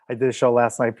I did a show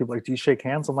last night. People are like, do you shake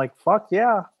hands? I'm like, fuck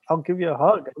yeah, I'll give you a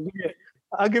hug.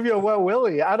 I'll give you a wet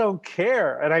willy. I don't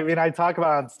care. And I mean, I talk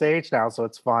about it on stage now, so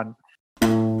it's fun.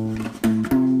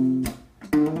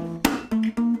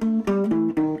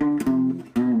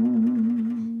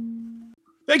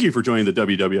 Thank you for joining the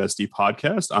WWSD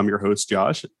podcast. I'm your host,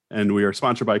 Josh, and we are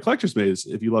sponsored by Collector's Maze.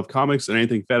 If you love comics and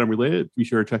anything fandom related, be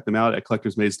sure to check them out at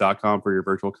collectorsmaze.com for your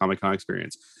virtual Comic-Con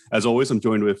experience. As always, I'm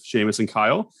joined with Seamus and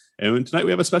Kyle, and tonight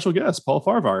we have a special guest, Paul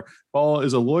Farahvar. Paul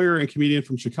is a lawyer and comedian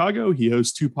from Chicago. He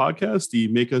hosts two podcasts, the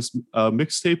Make Us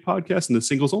Mixtape podcast and the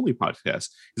Singles Only podcast.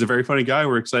 He's a very funny guy.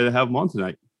 We're excited to have him on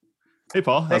tonight. Hey,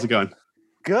 Paul, how's it going?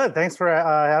 Good. Thanks for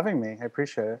having me. I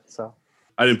appreciate it. So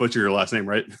I didn't butcher your last name,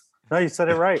 right? No, you said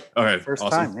it right. All right. First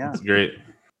awesome. time, yeah. That's great.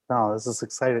 No, this is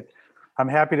exciting. I'm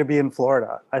happy to be in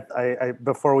Florida. I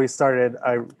before we started,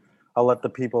 I'll let the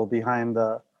people behind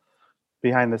the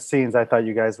scenes. I thought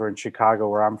you guys were in Chicago,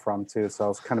 where I'm from too. So I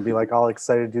was kind of be like all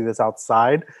excited to do this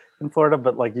outside in Florida,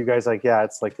 but like you guys, like yeah,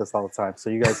 it's like this all the time. So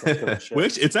you guys,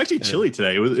 which it's actually chilly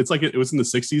today. It's like it was in the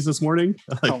 60s this morning.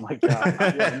 Oh my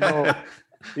god!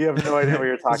 You have no idea what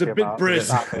you're talking about. It's a bit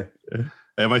brisk.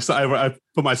 And I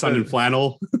put my son in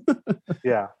flannel.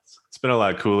 Yeah. It's been a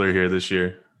lot cooler here this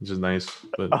year, which is nice.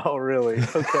 But oh, really?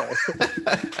 Okay.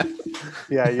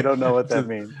 Yeah, you don't know what that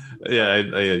means. Yeah,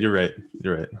 you're right.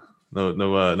 You're right.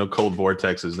 No cold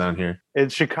vortexes down here. In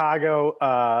Chicago,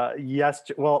 yes.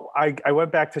 Well, I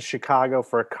went back to Chicago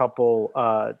for a couple.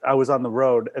 I was on the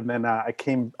road, and then I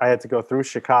had to go through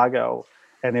Chicago,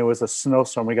 and it was a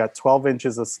snowstorm. We got 12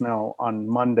 inches of snow on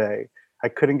Monday. I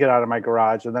couldn't get out of my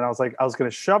garage. And then I was like, I was going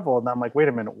to shovel. And I'm like, wait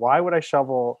a minute, why would I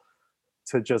shovel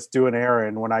to just do an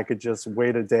errand when I could just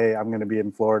wait a day? I'm going to be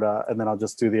in Florida and then I'll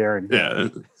just do the errand. Yeah.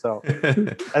 So,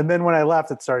 and then when I left,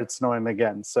 it started snowing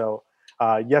again. So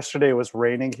yesterday it was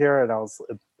raining here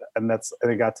and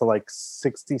it got to like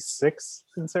 66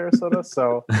 in Sarasota.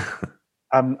 So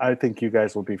I think you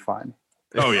guys will be fine.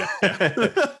 Oh yeah.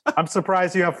 I'm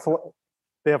surprised you have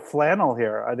they have flannel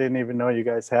here. I didn't even know you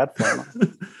guys had flannel.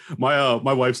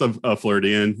 My wife's a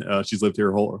Floridian. She's lived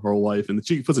here her whole life, and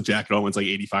she puts a jacket on when it's like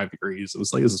 85 degrees. It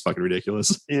was like, this is fucking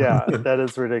ridiculous. Yeah, that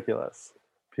is ridiculous.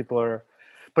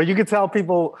 But you can tell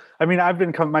people. I mean,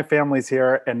 my family's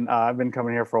here, and I've been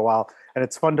coming here for a while, and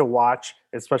it's fun to watch,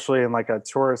 especially in like a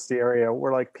touristy area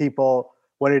where like people,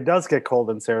 when it does get cold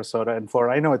in Sarasota and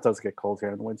Florida. I know it does get cold here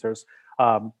in the winters.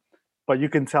 But you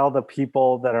can tell the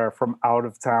people that are from out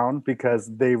of town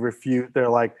because they refuse. They're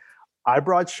like, I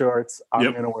brought shorts. I'm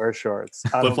going to wear shorts.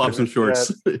 Flip-flops and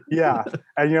shorts. Yeah.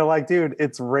 And you're like, dude,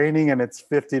 it's raining and it's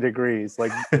 50 degrees.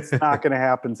 Like, it's not going to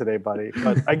happen today, buddy.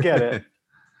 But I get it.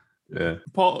 Yeah.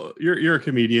 Paul, you're a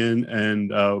comedian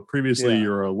and previously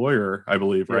you're a lawyer, I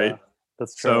believe, right? Yeah,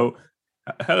 that's true.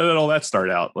 So how did all that start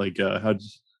out? Like,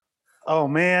 Oh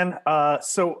man.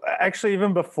 So actually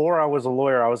even before I was a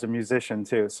lawyer, I was a musician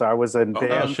too. So I was in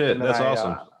bands. Oh shit, that's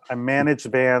awesome. I managed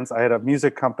bands. I had a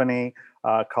music company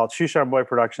called Shoeshine Boy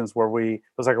Productions it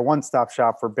was like a one-stop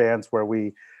shop for bands where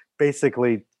we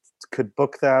basically could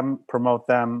book them, promote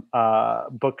them,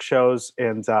 book shows,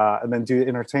 and then do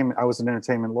entertainment. I was an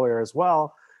entertainment lawyer as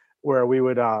well, where we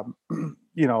would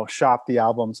shop the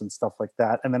albums and stuff like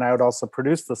that. And then I would also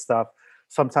produce the stuff,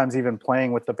 sometimes even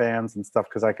playing with the bands and stuff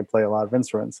because I could play a lot of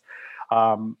instruments.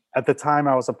 At the time,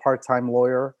 I was a part-time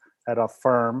lawyer at a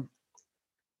firm.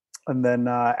 And then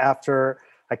after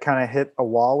I kind of hit a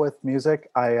wall with music,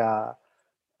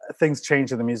 things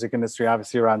changed in the music industry.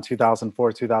 Obviously, around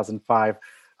 2004, 2005,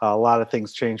 a lot of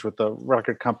things changed with the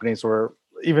record companies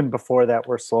even before that,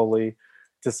 were slowly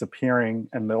disappearing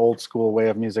and the old school way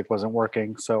of music wasn't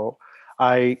working. So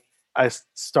I was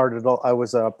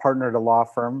a partner at a law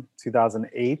firm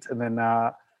 2008. And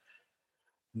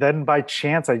then by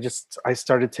chance, I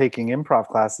started taking improv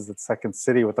classes at Second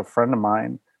City with a friend of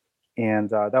mine.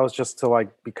 And that was just to like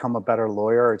become a better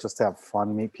lawyer or just to have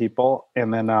fun, meet people.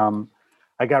 And then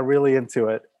I got really into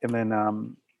it. And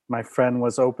then my friend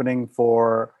was opening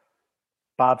for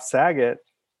Bob Saget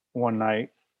one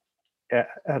night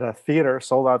at a theater,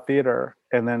 sold out theater.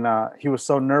 And then he was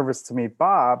so nervous to meet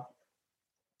Bob.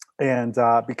 And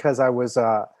because I was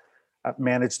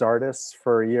managed artists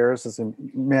for years, as in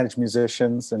managed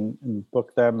musicians and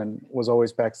booked them and was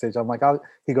always backstage, I'm like,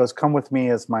 he goes, come with me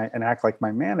and act like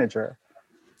my manager.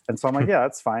 And so I'm like, yeah,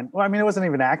 that's fine. Well, I mean, it wasn't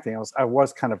even acting. I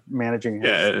was kind of managing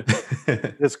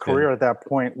his career at that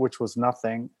point, which was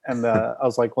nothing. And I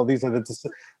was like, well, these are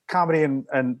comedy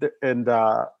and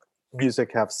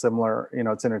music have similar,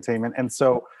 it's entertainment. And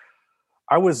so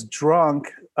I was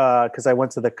drunk because I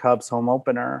went to the Cubs home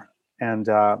opener, and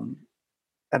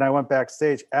I went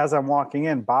backstage. As I'm walking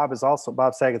in, Bob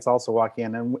Saget's also walking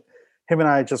in, and him and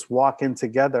I just walk in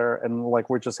together and like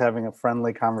we're just having a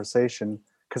friendly conversation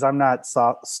because I'm not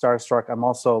starstruck. I'm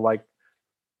also like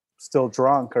still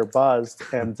drunk or buzzed,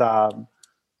 and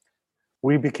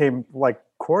we became like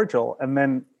cordial. And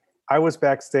then I was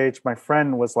backstage. My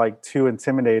friend was like too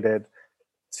intimidated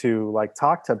to like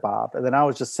talk to Bob, and then I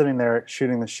was just sitting there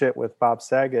shooting the shit with Bob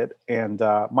Saget and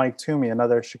Mike Toomey,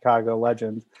 another Chicago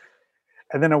legend.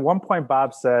 And then at one point,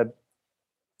 Bob said,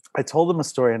 I told him a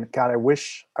story, and God, I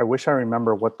wish I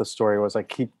remember what the story was. I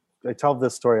tell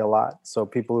this story a lot, so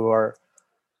people who are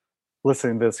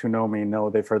listening to this who know me know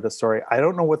they've heard the story. I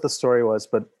don't know what the story was,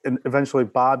 but eventually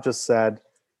Bob just said,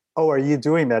 "Oh, are you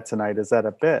doing that tonight? Is that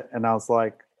a bit?" And I was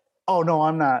like, "Oh no,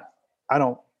 I'm not. I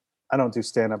don't do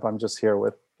stand up. I'm just here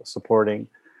with supporting."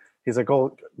 He's like,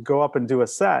 go up and do a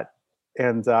set.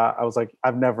 And I was like,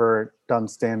 I've never done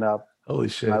stand up Holy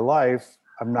shit. in my life.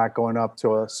 I'm not going up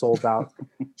to a sold out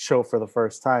show for the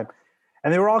first time.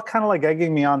 And they were all kind of like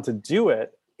egging me on to do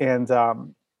it. And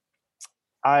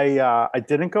I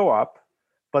didn't go up,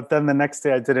 but then the next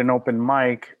day I did an open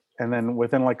mic. And then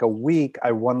within like a week,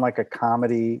 I won like a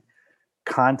comedy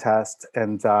contest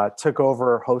and took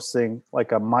over hosting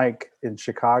like a mic in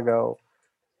Chicago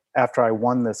after I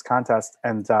won this contest.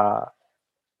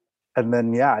 And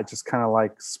then, yeah, I just kind of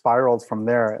like spiraled from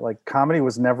there. Like comedy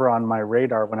was never on my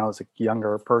radar when I was a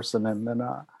younger person. And then,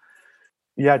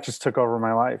 yeah, it just took over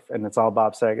my life, and it's all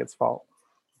Bob Saget's fault.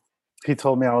 He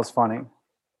told me I was funny.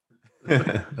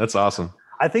 That's awesome.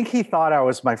 I think he thought I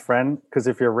was my friend, because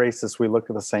if you're racist, we look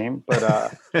the same.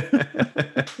 But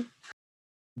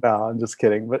no, I'm just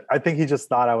kidding. But I think he just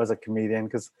thought I was a comedian,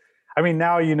 because I mean,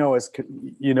 now, as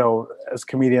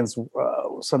comedians,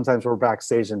 sometimes we're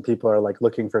backstage and people are like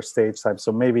looking for stage time.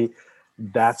 So maybe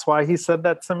that's why he said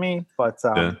that to me. But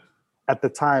at the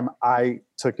time, I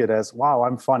took it as, wow,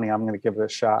 I'm funny. I'm going to give it a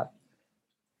shot.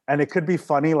 And it could be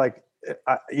funny. Like,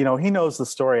 he knows the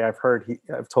story. I've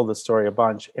told the story a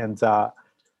bunch. And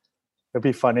it'd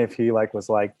be funny if he was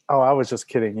like, oh, I was just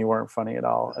kidding. You weren't funny at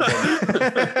all.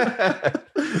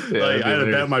 I had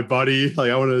to bet my buddy.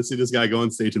 Like, I want to see this guy go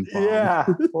on stage and bomb. Yeah.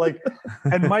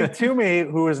 And Mike Toomey,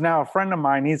 who is now a friend of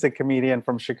mine, he's a comedian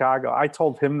from Chicago. I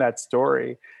told him that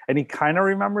story and he kind of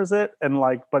remembers it. And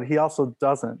but he also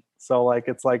doesn't. So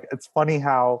it's funny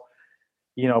how,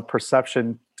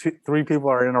 perception, three people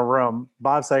are in a room.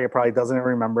 Bob Saget probably doesn't even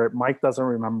remember it. Mike doesn't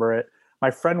remember it.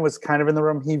 My friend was kind of in the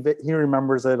room. He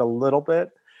remembers it a little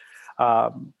bit.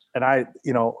 And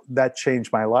that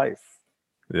changed my life.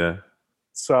 Yeah.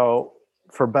 So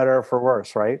for better or for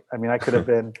worse, right? I mean, I could have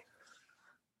been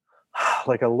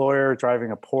like a lawyer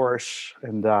driving a Porsche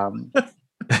and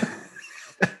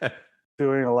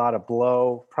doing a lot of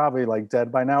blow, probably like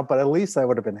dead by now, but at least I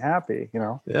would have been happy,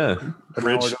 Yeah. But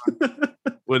Rich.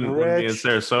 Wouldn't be in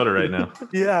Sarasota right now.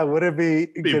 Yeah, would it be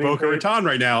in Boca Raton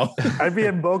right now? I'd be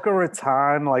in Boca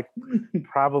Raton,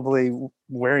 probably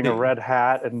wearing a red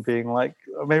hat and being like,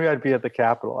 maybe I'd be at the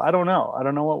Capitol. I don't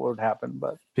know what would happen,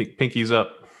 but pinkies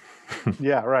up.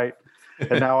 Yeah, right.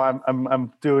 And now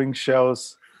I'm doing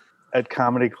shows at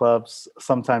comedy clubs,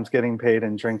 sometimes getting paid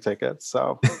in drink tickets.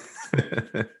 So,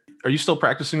 are you still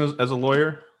practicing as a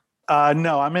lawyer?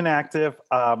 No, I'm inactive.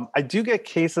 I do get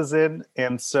cases in,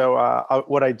 and so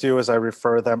what I do is I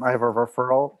refer them. I have a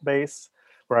referral base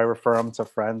where I refer them to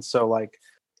friends. So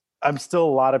I'm still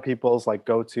a lot of people's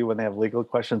go-to when they have legal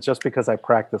questions, just because I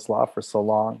practice law for so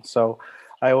long. So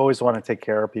I always want to take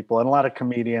care of people, and a lot of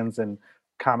comedians and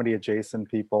comedy adjacent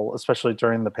people, especially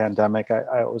during the pandemic,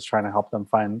 I was trying to help them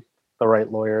find the right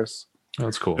lawyers.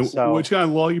 That's cool. So, which kind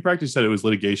of law you practice? You said it was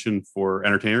litigation for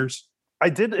entertainers? I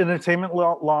did entertainment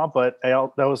law, but that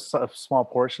was a small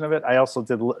portion of it. I also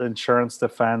did insurance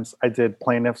defense. I did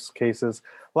plaintiffs' cases,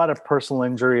 a lot of personal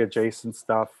injury adjacent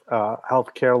stuff,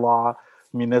 healthcare law,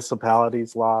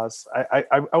 municipalities laws.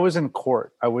 I was in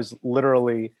court. I was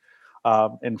literally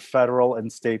in federal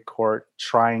and state court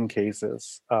trying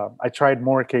cases. I tried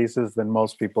more cases than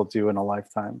most people do in a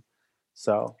lifetime.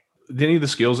 So, did any of the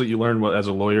skills that you learned as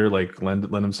a lawyer lend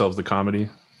themselves to comedy?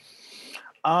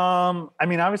 I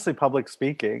mean, obviously public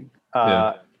speaking,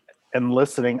 and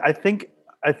listening. I think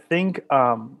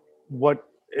what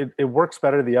it works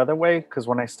better the other way, because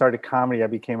when I started comedy, I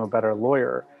became a better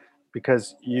lawyer,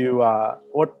 because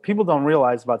what people don't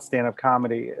realize about stand-up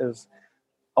comedy is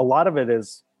a lot of it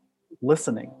is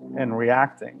listening and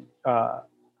reacting.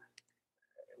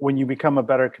 When you become a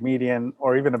better comedian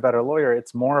or even a better lawyer,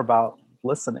 it's more about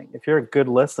listening. If you're a good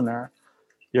listener,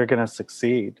 you're going to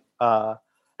succeed.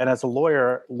 And as a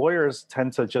lawyer, lawyers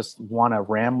tend to just want to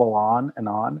ramble on.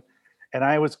 And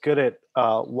I was good at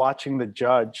watching the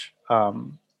judge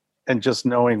and just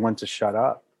knowing when to shut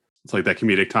up. It's like that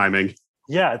comedic timing.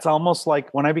 Yeah, it's almost like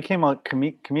when I became a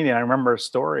comedian, I remember a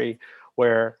story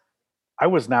where I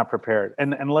was not prepared.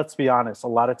 And let's be honest, a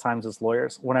lot of times as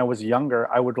lawyers, when I was younger,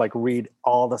 I would like read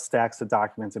all the stacks of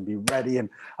documents and be ready. And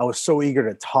I was so eager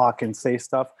to talk and say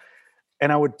stuff.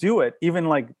 And I would do it, even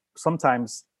like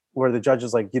sometimes where the judge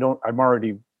is like, I'm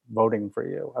already voting for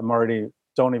you.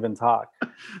 Don't even talk.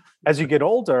 As you get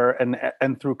older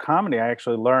and through comedy, I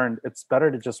actually learned it's better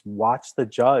to just watch the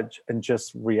judge and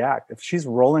just react. If she's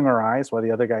rolling her eyes while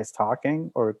the other guy's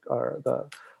talking or the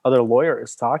other lawyer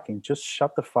is talking, just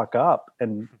shut the fuck up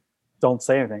and don't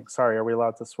say anything. Sorry, are we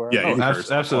allowed to swear? Yeah,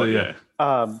 absolutely. Yeah.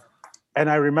 And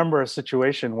I remember a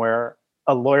situation where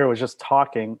a lawyer was just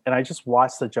talking and I just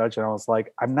watched the judge and I was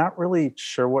like, I'm not really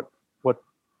sure what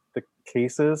the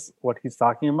case is, what he's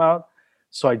talking about.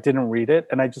 So I didn't read it.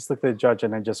 And I just looked at the judge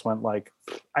and I just went like,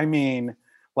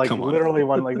 literally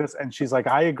went like this. And she's like,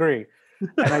 I agree.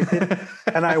 And I did,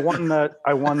 and I won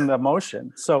the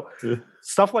motion. So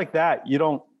stuff like that, you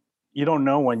don't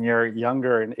know when you're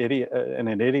younger, an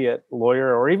idiot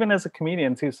lawyer, or even as a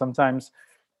comedian too. Sometimes,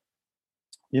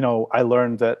 I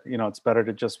learned that, it's better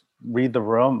to just read the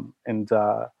room. And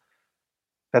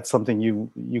that's something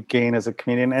you gain as a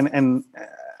comedian. And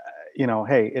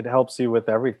hey, it helps you with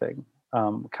everything.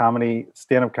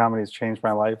 Stand-up comedy has changed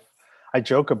my life. I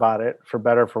joke about it for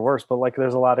better or for worse, but like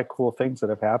there's a lot of cool things that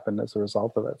have happened as a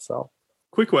result of it. So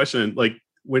quick question, like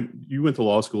when you went to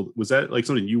law school, was that like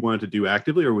something you wanted to do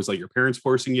actively, or was like your parents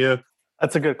forcing you?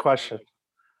 That's a good question.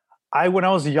 When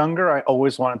I was younger, I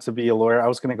always wanted to be a lawyer. I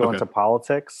was going to go into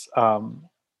politics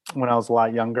when I was a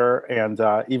lot younger. And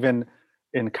even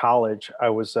in college, I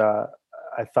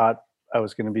thought I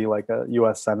was going to be like a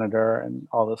US senator and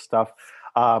all this stuff.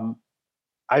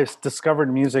 I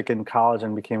discovered music in college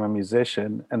and became a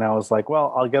musician. And I was like,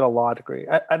 well, I'll get a law degree.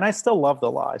 And I still love the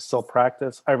law. I still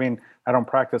practice. I mean, I don't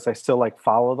practice. I still like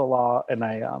follow the law. And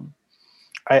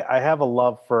I have a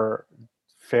love for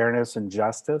fairness and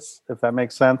justice, if that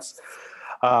makes sense.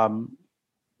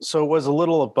 So it was a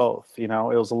little of both, it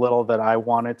was a little that I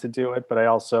wanted to do it, but I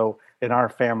also, in our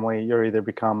family, you're either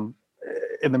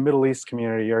in the Middle East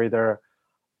community, you're either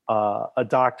a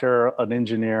doctor, an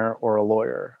engineer, or a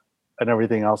lawyer. And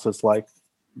everything else is like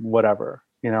whatever,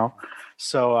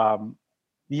 So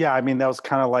I mean, that was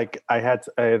kind of like I had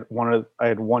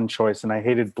one choice, and I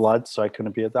hated blood, so I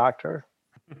couldn't be a doctor.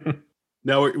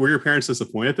 Now, were your parents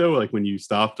disappointed though? Like when you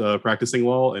stopped practicing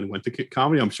law and went to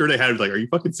comedy? I'm sure they had like, "Are you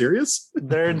fucking serious?"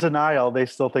 They're in denial. They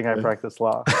still think I practice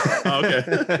law. Oh,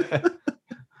 okay.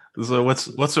 So what's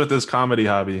with this comedy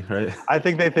hobby, right? I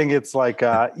think they think it's like,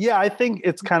 I think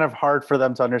it's kind of hard for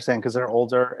them to understand because they're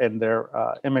older and they're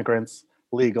immigrants,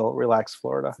 legal, relax,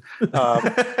 Florida.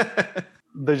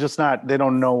 They're just not, they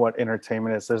don't know what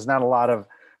entertainment is. There's not a lot of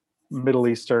Middle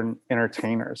Eastern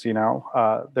entertainers, There's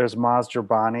Maz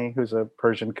Jobrani, who's a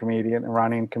Persian comedian,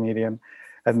 Iranian comedian,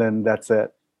 and then that's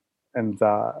it. And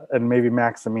maybe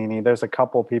Maximini. There's a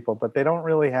couple people, but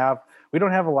we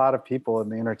don't have a lot of people in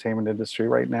the entertainment industry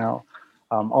right now,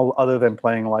 other than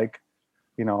playing like,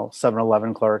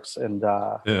 7-Eleven clerks and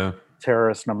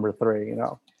terrorist number 3,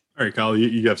 All right, Kyle,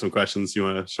 you have some questions. You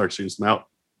want to start shooting some out?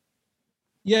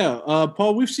 Yeah,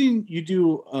 Paul, we've seen you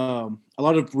do a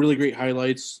lot of really great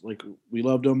highlights. Like we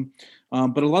loved them,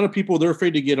 but a lot of people, they're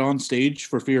afraid to get on stage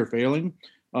for fear of failing.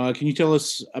 Can you tell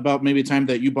us about maybe a time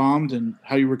that you bombed and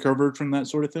how you recovered from that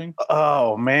sort of thing?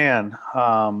 Oh man,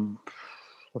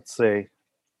 let's see.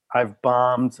 I've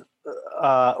bombed.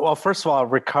 Well, first of all,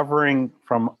 recovering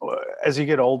from as you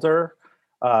get older,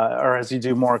 or as you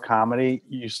do more comedy,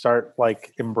 you start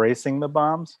like embracing the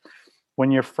bombs.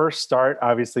 When you first start,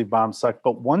 obviously bombs suck,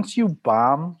 but once you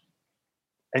bomb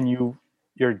and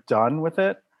you're done with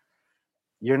it,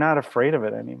 you're not afraid of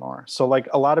it anymore. So like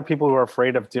a lot of people who are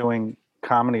afraid of doing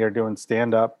comedy or doing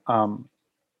stand-up,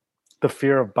 the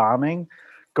fear of bombing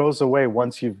goes away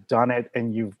once you've done it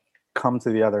and you've come to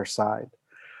the other side.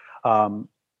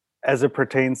 As it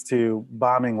pertains to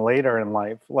bombing later in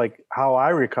life, like how I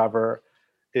recover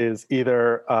is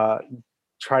either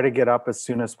try to get up as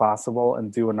soon as possible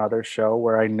and do another show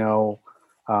where I know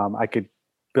I could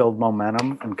build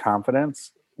momentum and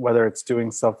confidence, whether it's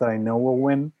doing stuff that I know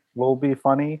will be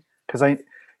funny. Because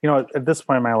at this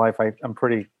point in my life, I'm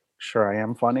pretty sure I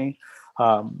am funny.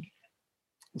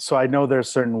 So I know there's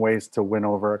certain ways to win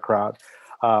over a crowd.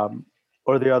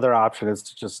 Or the other option is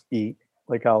to just eat.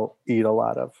 Like I'll eat a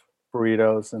lot of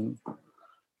burritos and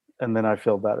then I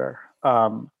feel better.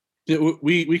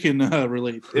 We can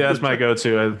relate. Yeah, that's my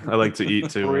go-to. I like to eat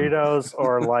too. Burritos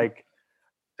or like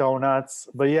donuts.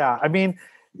 But yeah, I mean,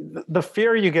 the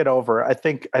fear you get over. I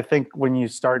think when you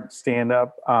start stand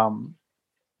up,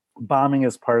 bombing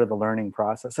is part of the learning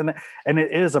process, and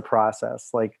it is a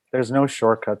process. Like there's no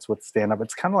shortcuts with stand up.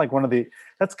 It's kind of like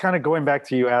that's kind of going back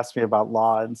to you asked me about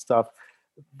law and stuff.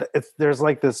 There's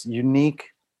like this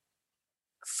unique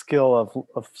skill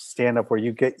of stand up where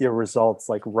you get your results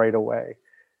like right away.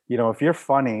 You know, if you're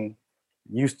funny,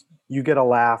 you get a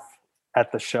laugh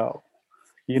at the show.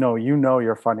 You know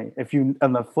you're funny. If you,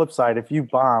 on the flip side, if you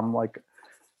bomb, like,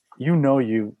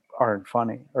 you aren't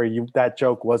funny, or that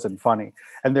joke wasn't funny.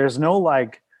 And there's no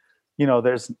like,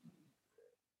 there's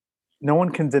no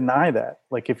one can deny that.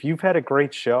 Like if you've had a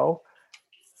great show,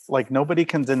 like nobody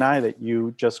can deny that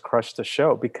you just crushed the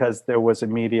show because there was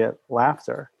immediate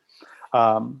laughter.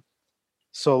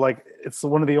 So like it's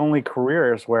one of the only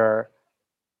careers where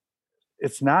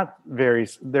it's not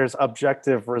there's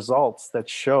objective results that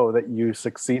show that you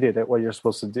succeeded at what you're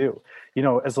supposed to do.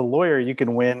 As a lawyer, you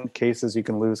can win cases, you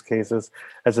can lose cases.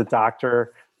 As a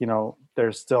doctor,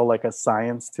 there's still like a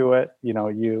science to it. You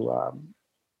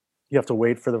have to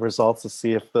wait for the results to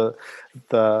see if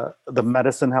the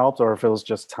medicine helped or if it was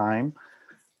just time.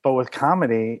 But with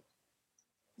comedy,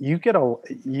 you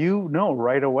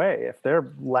right away if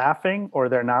they're laughing or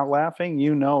they're not laughing.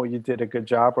 You did a good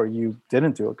job or you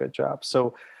didn't do a good job.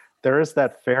 So there is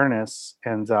that fairness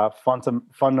and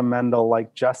fundamental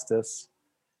like justice.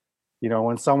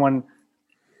 When someone,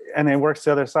 and it works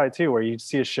the other side too, where you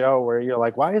see a show where you're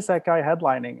like, why is that guy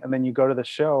headlining? And then you go to the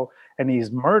show and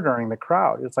he's murdering the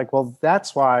crowd. It's like, well,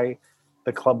 that's why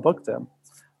the club booked him.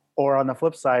 Or on the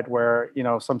flip side where,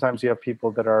 sometimes you have people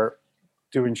that are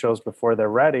doing shows before they're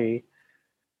ready.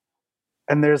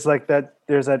 And there's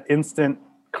that instant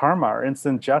karma or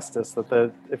instant justice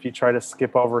that if you try to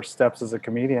skip over steps as a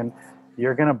comedian,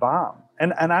 you're going to bomb.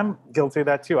 And I'm guilty of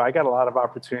that too. I got a lot of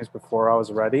opportunities before I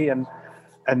was ready. And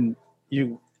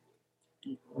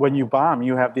when you bomb,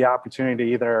 you have the opportunity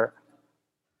to either,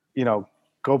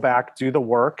 go back, do the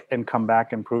work and come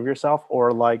back and prove yourself,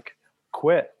 or like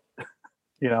quit,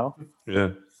 Yeah.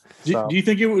 Do you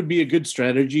think it would be a good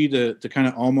strategy to kind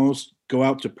of almost go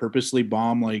out to purposely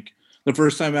bomb, like the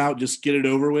first time out, just get it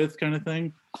over with kind of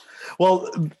thing? Well,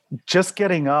 just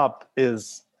getting up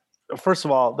is, first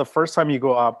of all, the first time you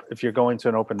go up, if you're going to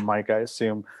an open mic, I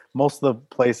assume most of the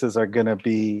places are going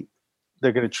to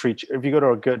they're going to treat you. If you go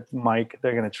to a good mic,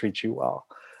 they're going to treat you well.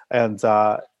 And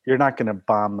you're not going to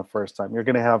bomb the first time. You're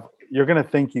going to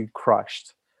think you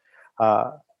crushed.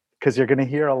 Because you're going to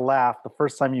hear a laugh. The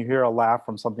first time you hear a laugh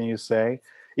from something you say,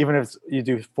 even if you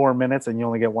do 4 minutes and you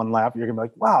only get one laugh, you're going to be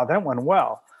like, wow, that went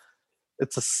well.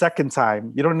 It's the second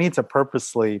time. You don't need to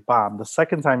purposely bomb. The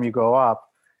second time you go up,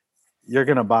 you're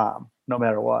going to bomb no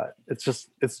matter what. It's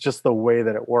just the way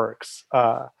that it works.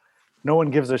 No one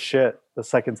gives a shit the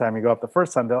second time you go up. The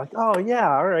first time, they're like, oh,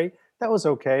 yeah, all right, that was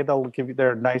okay.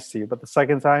 They're nice to you. But the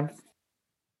second time,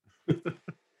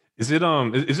 Is it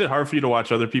hard for you to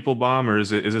watch other people bomb, or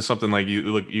is it something like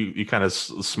you kind of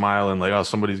smile and like, oh,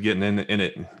 somebody's getting in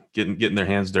it, getting their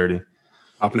hands dirty,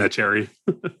 popping that cherry?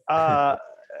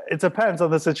 It depends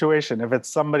on the situation. If it's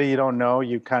somebody you don't know,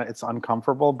 it's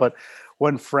uncomfortable. But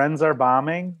when friends are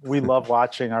bombing, we love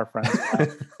watching our friends bomb.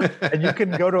 And you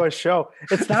can go to a show.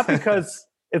 It's because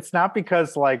it's like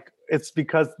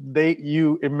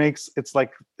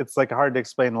hard to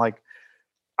explain. Like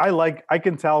I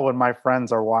can tell when my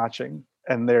friends are watching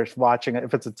and they're watching it,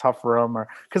 if it's a tough room, or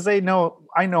because I know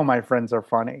my friends are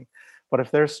funny. But if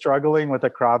they're struggling with a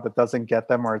crowd that doesn't get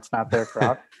them, or it's not their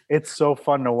crowd, it's so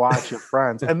fun to watch your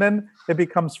friends. And then it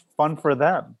becomes fun for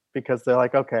them because they're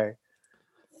like, okay.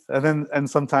 And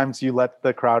sometimes you let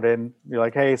the crowd in. You're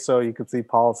like, hey, so you can see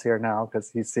Paul's here now because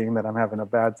he's seeing that I'm having a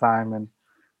bad time and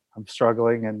I'm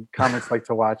struggling. And comics like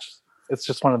to watch. It's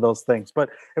just one of those things. But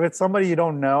if it's somebody you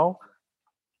don't know,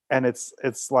 and it's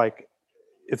like,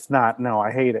 it's not, no,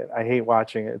 I hate it. I hate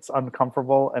watching it. It's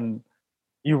uncomfortable, and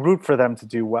you root for them to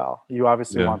do well. You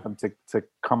obviously want them to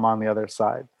come on the other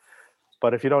side.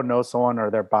 But if you don't know someone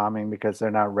or they're bombing because they're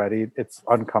not ready, it's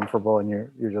uncomfortable, and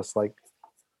you're just like,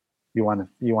 you want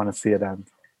to see it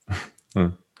end.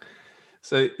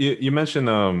 So you mentioned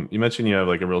you have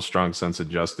like a real strong sense of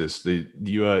justice. Do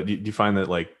you find that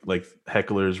like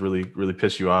hecklers really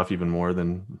piss you off even more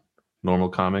than normal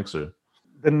comics, or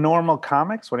the normal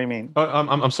comics? What do you mean? Oh,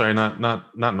 I'm sorry, not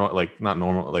normal,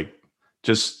 like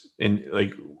just in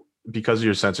like, because of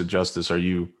your sense of justice, are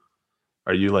you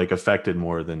like affected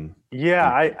more than?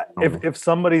 Yeah, if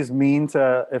somebody's mean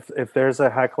to, if there's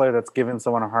a heckler that's giving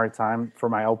someone a hard time for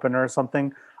my opener or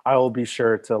something, I will be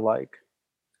sure to like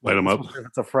light them up. If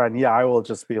it's a friend, yeah, I will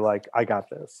just be like, I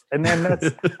got this. And then that's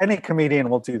any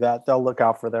comedian will do that. They'll look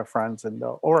out for their friends,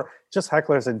 or just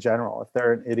hecklers in general. If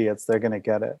they're idiots, they're gonna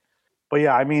get it. But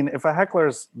yeah, I mean, if a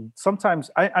heckler's sometimes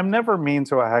I'm never mean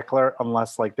to a heckler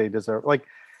unless like they deserve, like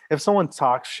if someone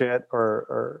talks shit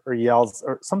or yells,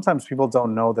 or sometimes people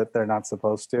don't know that they're not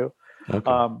supposed to.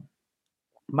 Okay.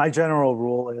 My general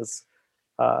rule is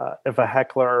if a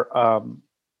heckler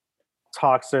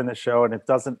talks during the show and it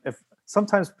doesn't, if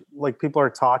sometimes like people are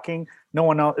talking, no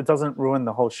one else, it doesn't ruin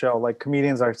the whole show. Like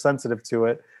comedians are sensitive to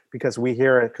it because we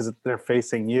hear it because they're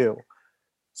facing you.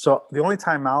 So the only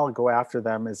time I'll go after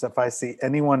them is if I see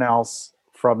anyone else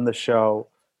from the show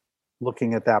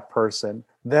looking at that person.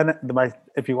 Then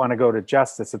if you want to go to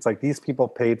justice, it's like these people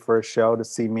paid for a show to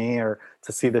see me or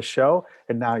to see the show,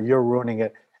 and now you're ruining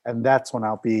it. And that's when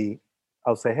I'll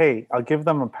say, hey, I'll give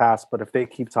them a pass, but if they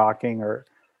keep talking or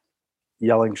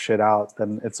yelling shit out,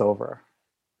 then it's over.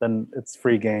 Then it's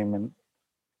free game, and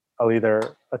I'll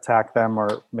either attack them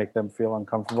or make them feel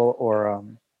uncomfortable or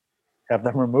have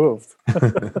them removed.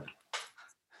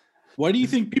 Why do you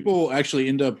think people actually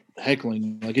end up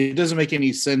heckling? Like, it doesn't make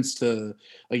any sense to,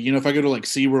 like, if I go to like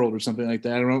SeaWorld or something like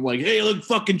that, I don't know, like, hey, look,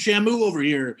 fucking Shamu over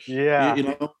here. Yeah.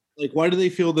 Like, why do they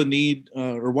feel the need,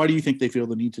 or why do you think they feel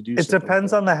the need to do It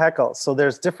depends on the heckle. So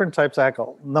there's different types of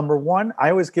heckle. Number one, I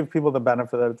always give people the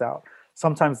benefit of the doubt.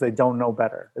 Sometimes they don't know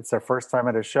better. It's their first time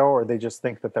at a show, or they just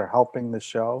think that they're helping the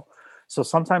show. So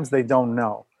sometimes they don't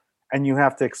know, and you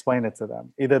have to explain it to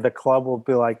them. Either the club will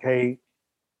be like, hey,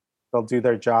 they'll do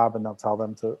their job and they'll tell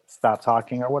them to stop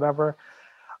talking or whatever.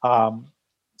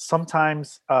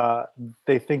 Sometimes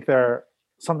they think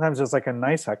sometimes there's like a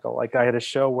nice heckle. Like I had a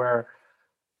show where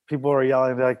people are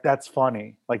yelling, they're like, that's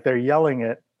funny. Like they're yelling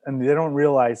it and they don't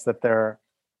realize that they're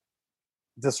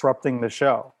disrupting the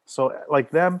show. So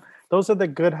like those are the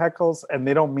good heckles and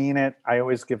they don't mean it. I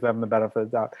always give them the benefit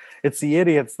of the doubt. It's the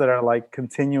idiots that are like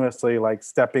continuously like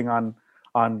stepping on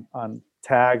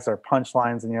tags or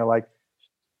punchlines and you're like,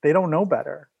 they don't know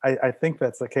better. I think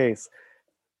that's the case.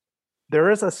 There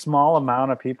is a small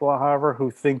amount of people, however, who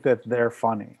think that they're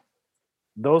funny.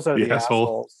 Those are the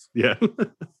assholes. Yeah.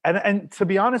 And to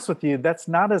be honest with you, that's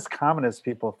not as common as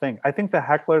people think. I think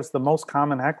the most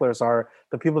common hecklers are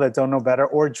the people that don't know better,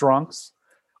 or drunks,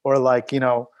 or like,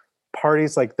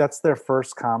 parties, like that's their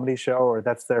first comedy show or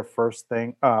that's their first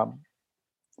thing.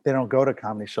 They don't go to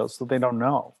comedy shows, so they don't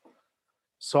know.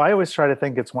 So I always try to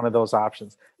think it's one of those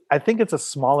options. I think it's a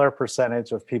smaller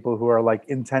percentage of people who are like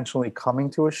intentionally coming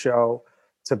to a show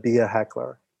to be a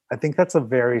heckler. I think that's a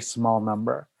very small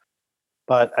number.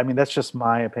 But I mean, that's just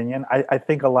my opinion. I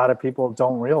think a lot of people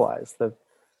don't realize that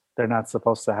they're not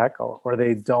supposed to heckle, or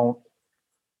they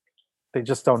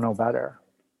just don't know better.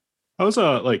 How's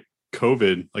like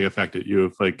COVID like affected you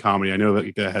with like comedy? I know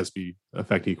that has been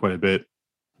affecting you quite a bit.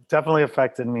 Definitely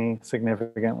affected me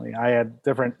significantly. I had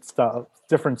different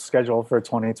schedule for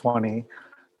 2020.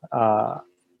 I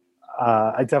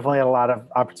definitely had a lot of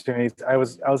opportunities. I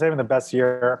was having the best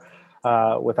year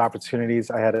with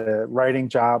opportunities. I had a writing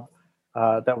job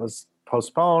that was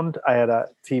postponed. I had a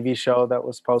TV show that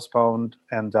was postponed,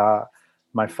 and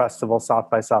my festival, South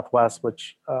by Southwest,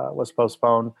 which was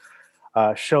postponed.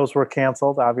 Shows were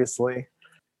canceled, obviously.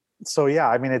 So yeah,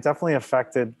 I mean, it definitely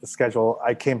affected the schedule.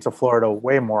 I came to Florida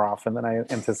way more often than I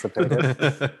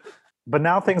anticipated. But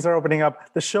now things are opening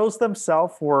up. The shows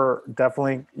themselves were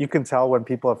definitely, you can tell when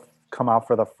people have come out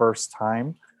for the first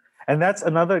time. And that's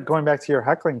another, going back to your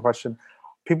heckling question,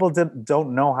 people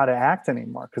don't know how to act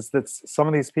anymore because some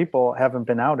of these people haven't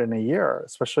been out in a year.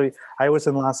 Especially, I was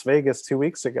in Las Vegas 2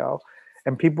 weeks ago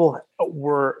and people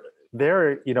were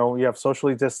there, you have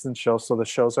socially distanced shows.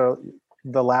 So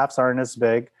the laughs aren't as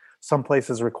big. Some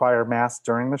places require masks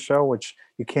during the show, which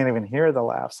you can't even hear the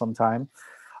laughs sometimes.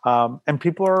 And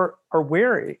people are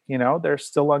wary, they're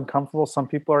still uncomfortable. Some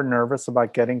people are nervous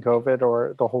about getting COVID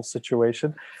or the whole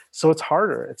situation. So it's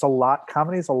harder.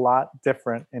 Comedy is a lot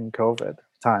different in COVID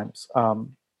times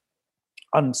on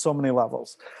so many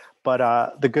levels.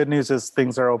 But the good news is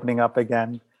things are opening up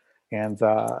again. And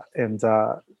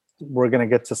we're going to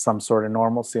get to some sort of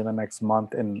normalcy in the next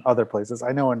month in other places.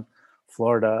 I know in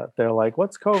Florida, they're like,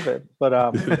 what's COVID? But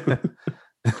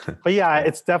yeah,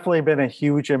 it's definitely been a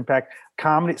huge impact.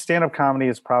 Stand-up comedy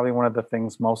is probably one of the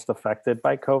things most affected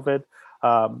by COVID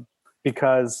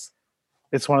because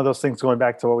it's one of those things, going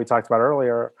back to what we talked about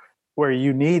earlier, where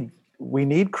we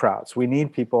need crowds. We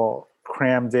need people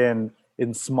crammed in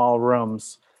small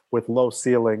rooms with low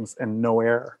ceilings and no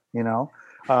air,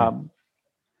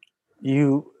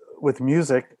 with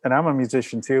music, and I'm a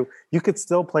musician too, you could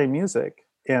still play music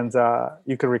and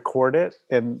you could record it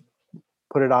and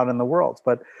put it out in the world.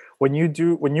 But when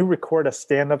you record a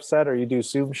stand-up set or you do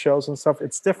Zoom shows and stuff,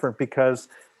 it's different because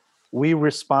we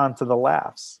respond to the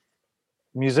laughs.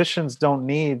 Musicians don't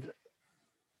need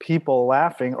people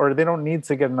laughing, or they don't need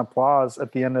to get an applause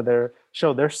at the end of their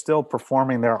show. They're still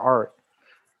performing their art,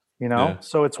 you know? Yeah.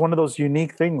 So it's one of those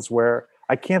unique things where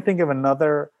I can't think of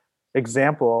another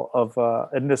example of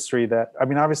industry that, I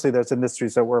mean, obviously there's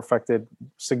industries that were affected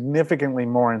significantly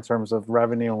more in terms of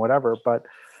revenue and whatever, but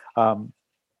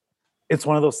it's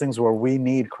one of those things where we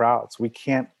need crowds. We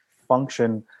can't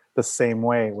function the same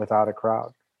way without a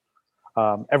crowd.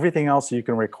 Everything else you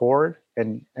can record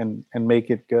and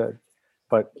make it good.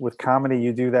 But with comedy,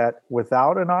 you do that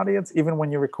without an audience. Even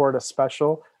when you record a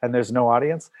special and there's no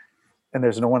audience and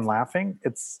there's no one laughing,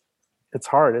 it's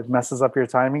hard. It messes up your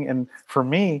timing. And for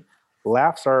me,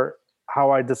 laughs are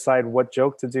how I decide what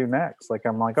joke to do next. Like,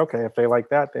 I'm like, okay, if they like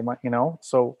that, they might, you know.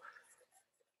 So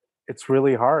it's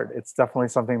really hard. It's definitely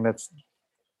something that's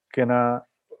gonna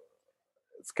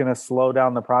slow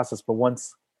down the process. But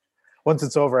once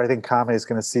it's over, I think comedy is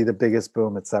going to see the biggest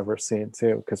boom it's ever seen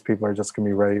too, because people are just going to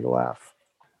be ready to laugh.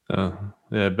 Yeah,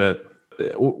 I bet.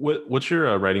 What's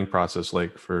your writing process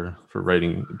like for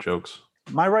writing jokes?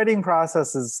 My writing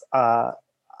process is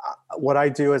what I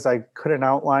do is I put an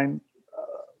outline.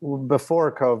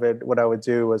 Before COVID, what I would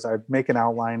do was I'd make an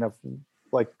outline of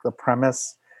like the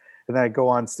premise, and then I'd go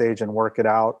on stage and work it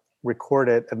out, record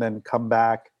it, and then come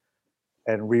back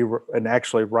and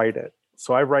actually write it.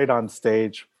 So I write on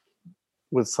stage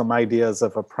with some ideas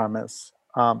of a premise.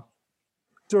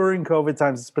 During COVID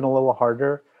times, it's been a little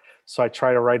harder. So I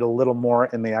try to write a little more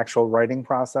in the actual writing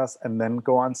process and then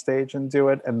go on stage and do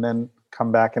it, and then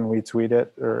come back and retweet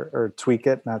it or tweak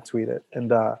it, not tweet it.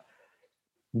 And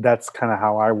that's kind of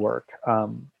how I work.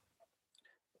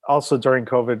 Also during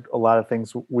COVID, a lot of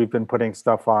things, we've been putting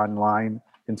stuff online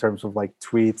in terms of like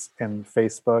tweets and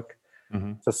Facebook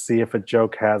to see if a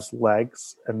joke has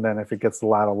legs. And then if it gets a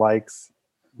lot of likes,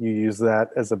 you use that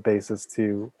as a basis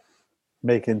to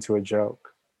make into a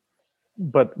joke.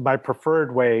 But my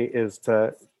preferred way is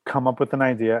to come up with an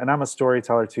idea. And I'm a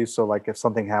storyteller too. So like if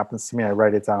something happens to me, I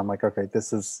write it down. I'm like, okay,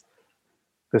 this is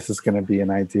going to be an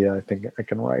idea I think I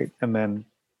can write. And then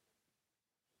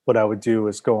what I would do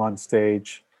is go on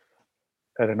stage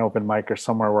at an open mic or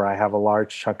somewhere where I have a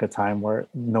large chunk of time where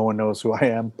no one knows who I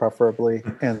am, preferably,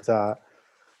 and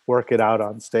work it out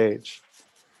on stage.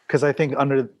 Because I think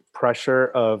under pressure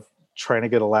of trying to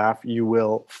get a laugh, you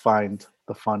will find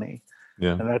the funny.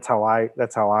 Yeah. And that's how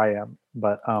I am.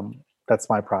 But that's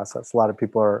my process. A lot of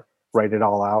people write it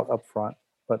all out up front.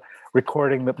 But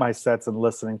recording my sets and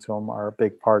listening to them are a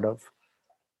big part of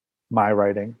my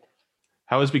writing.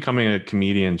 How has becoming a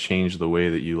comedian changed the way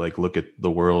that you like look at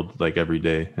the world, like every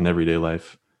day in everyday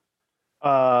life?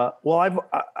 Well,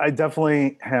 I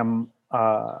definitely am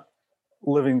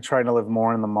trying to live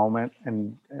more in the moment,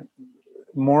 and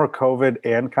more COVID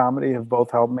and comedy have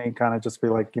both helped me kind of just be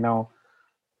like, you know,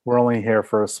 we're only here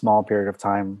for a small period of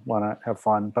time. Why not have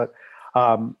fun? But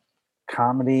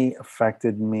comedy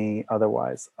affected me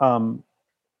otherwise. I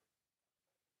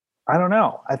don't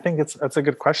know. I think that's a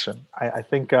good question. I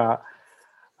think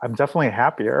I'm definitely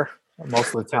happier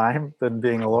most of the time than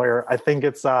being a lawyer. I think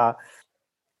it's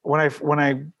when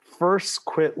I first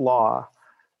quit law,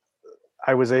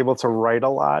 I was able to write a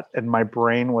lot, and my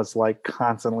brain was like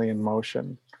constantly in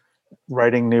motion,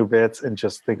 writing new bits and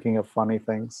just thinking of funny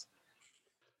things.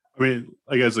 I mean,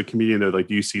 like as a comedian though, like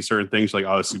do you see certain things like,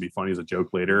 oh, this would be funny as a joke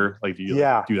later? Like do you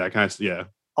like, do that kind of stuff? Yeah.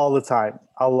 All the time.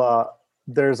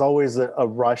 There's always a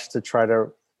rush to try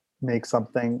to make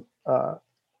something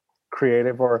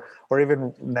creative, or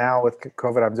even now with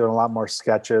COVID, I'm doing a lot more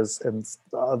sketches and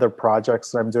other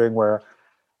projects that I'm doing where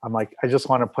I'm like, I just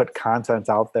want to put content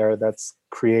out there that's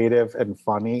creative and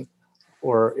funny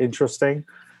or interesting.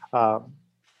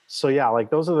 So yeah, like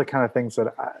those are the kind of things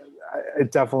that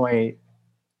it definitely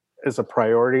is a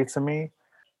priority to me.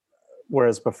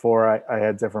 Whereas before I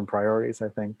had different priorities, I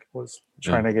think, was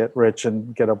trying to get rich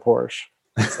and get a Porsche.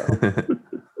 So.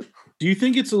 Do you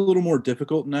think it's a little more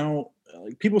difficult now?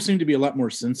 Like people seem to be a lot more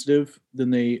sensitive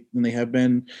than they have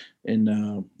been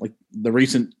in like the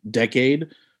recent decade.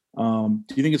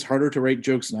 Do you think it's harder to write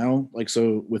jokes now? Like,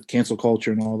 so with cancel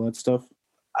culture and all that stuff?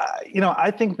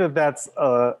 I think that's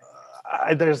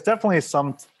there's definitely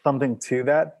something to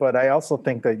that, but I also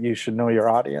think that you should know your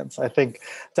audience. I think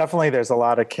definitely there's a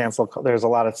lot of there's a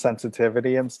lot of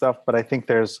sensitivity and stuff, but I think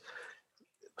there's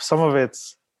some of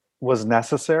it's was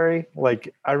necessary.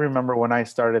 Like I remember when I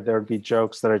started, there would be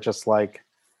jokes that are just like,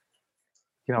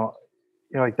 you're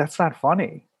like, that's not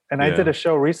funny. And I did a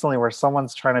show recently where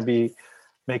someone's trying to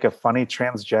make a funny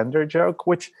transgender joke,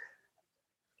 which,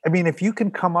 I mean, if you can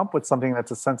come up with something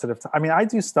that's a sensitive, I mean, I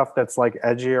do stuff that's like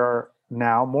edgier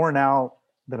now, more now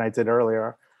than I did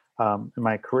earlier in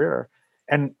my career.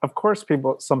 And of course,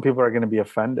 some people are going to be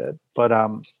offended, but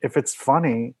if it's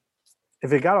funny,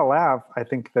 if it got a laugh, I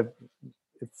think that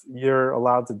you're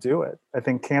allowed to do it. I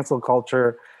think cancel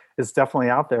culture is definitely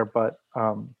out there, but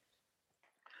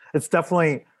it's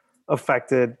definitely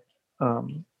affected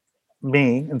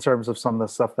me in terms of some of the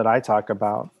stuff that I talk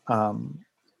about.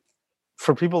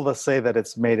 For people to say that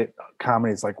it's made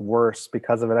comedies like worse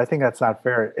because of it, I think that's not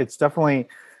fair. It's definitely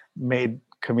made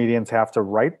comedians have to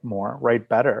write more, write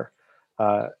better.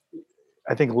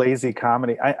 I think lazy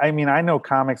comedy. I mean, I know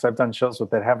comics I've done shows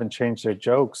with that haven't changed their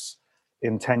jokes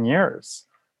in 10 years.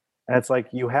 And it's like,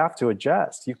 you have to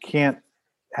adjust. You can't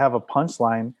have a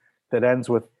punchline that ends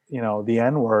with, the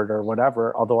N word or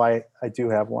whatever. Although I do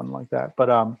have one like that, but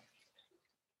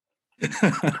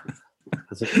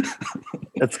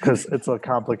it's because it's a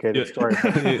complicated story.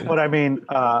 But I mean,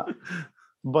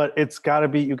 but it's got to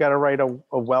be, you got to write a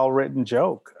well-written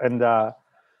joke. And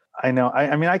I know,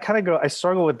 I mean, I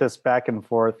struggle with this back and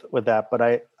forth with that,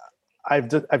 but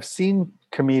I've seen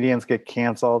comedians get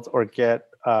canceled or get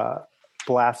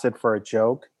blasted for a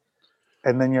joke.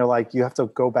 And then you're like, you have to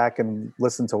go back and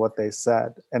listen to what they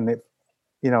said. And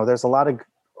there's a lot of,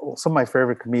 some of my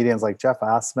favorite comedians, like Jeff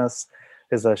Osmus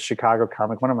is a Chicago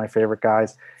comic, one of my favorite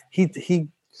guys.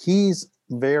 He's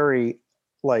very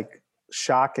like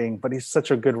shocking, but he's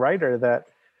such a good writer that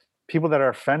people that are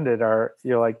offended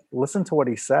you're like, listen to what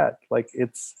he said. Like,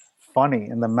 it's funny.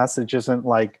 And the message isn't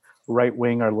like right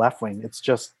wing or left wing. It's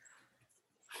just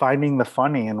finding the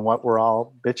funny in what we're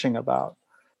all bitching about.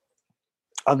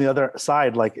 On the other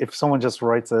side, like if someone just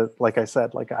writes like I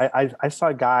said, like I saw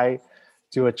a guy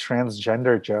do a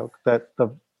transgender joke that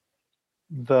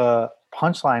the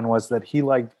punchline was that he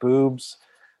liked boobs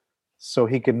so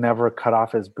he could never cut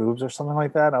off his boobs or something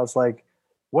like that. I was like,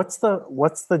 what's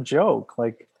the joke?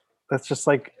 Like, that's just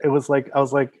like, it was like, I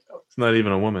was like, it's not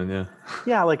even a woman. Yeah.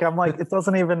 Yeah. Like, I'm like, it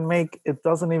doesn't even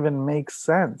make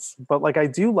sense. But like, I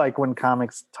do like when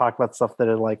comics talk about stuff that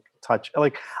are like touch,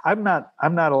 like I'm not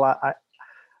a lot.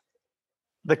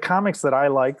 The comics that I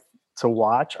like to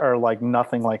watch are like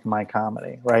nothing like my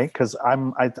comedy. Right. Cause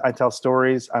I tell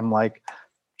stories. I'm like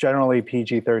generally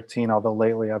PG-13, although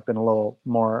lately I've been a little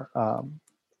more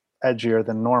edgier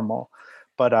than normal,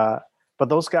 but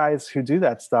those guys who do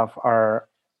that stuff are,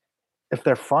 if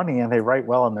they're funny and they write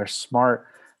well and they're smart,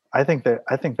 I think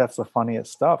that's the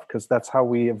funniest stuff, because that's how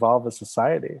we evolve as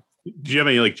society. Do you have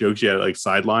any like jokes you had like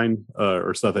sideline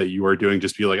or stuff that you were doing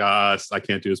just be like, I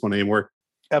can't do this one anymore?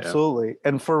 Absolutely. Yeah.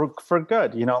 And for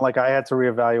good, like I had to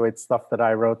reevaluate stuff that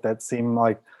I wrote that seemed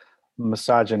like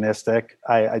misogynistic.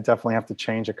 I definitely have to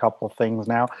change a couple of things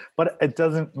now, but it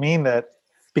doesn't mean that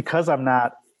because I'm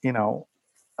not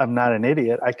an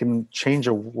idiot, I can change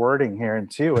a wording here and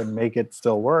too and make it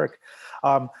still work.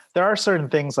 There are certain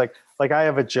things like I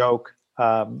have a joke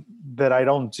that I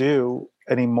don't do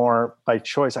anymore by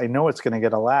choice. I know it's going to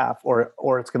get a laugh or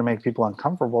it's going to make people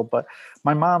uncomfortable, but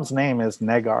my mom's name is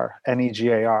Negar,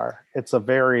 Negar. It's a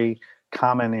very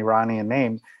common Iranian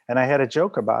name. And I had a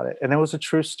joke about it. And it was a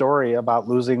true story about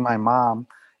losing my mom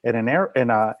in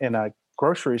a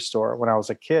grocery store when I was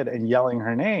a kid and yelling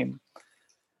her name.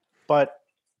 But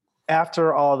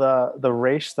after all the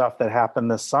race stuff that happened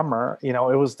this summer, it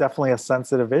was definitely a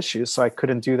sensitive issue. So I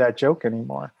couldn't do that joke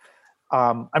anymore.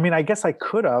 I mean, I guess I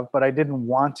could have, but I didn't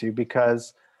want to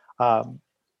because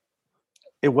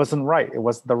it wasn't right. It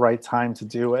wasn't the right time to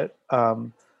do it.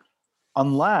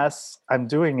 Unless I'm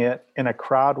doing it in a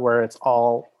crowd where it's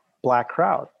all black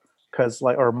crowd,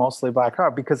 or mostly black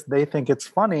crowd, because they think it's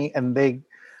funny and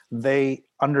they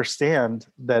understand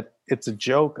that it's a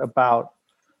joke about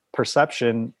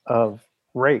perception of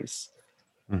race.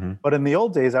 Mm-hmm. But in the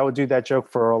old days, I would do that joke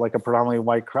for like a predominantly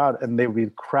white crowd and they would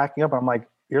be cracking up. I'm like,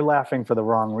 you're laughing for the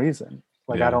wrong reason.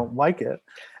 Like, yeah. I don't like it.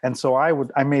 And so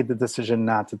I made the decision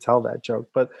not to tell that joke,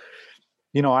 but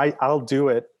I'll do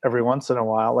it every once in a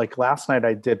while. Like last night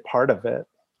I did part of it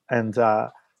and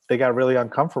they got really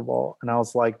uncomfortable. And I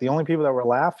was like, the only people that were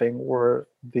laughing were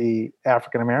the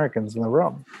African-Americans in the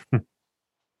room.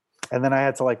 And then I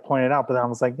had to like point it out, but then I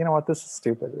was like, you know what, this is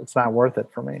stupid. It's not worth it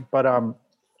for me. But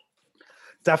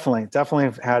definitely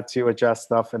had to adjust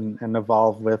stuff and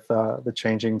evolve with the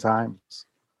changing times.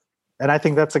 And I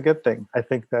think that's a good thing. I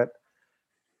think that,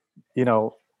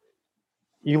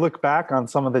 you look back on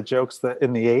some of the jokes that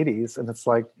in the 80s and it's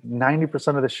like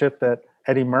 90% of the shit that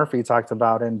Eddie Murphy talked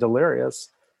about in Delirious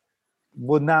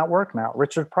would not work now.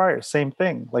 Richard Pryor, same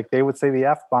thing. Like they would say the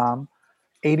F-bomb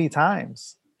 80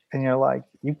 times. And you're like,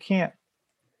 you can't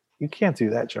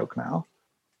do that joke now.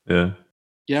 Yeah.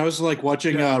 Yeah, I was like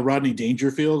watching Rodney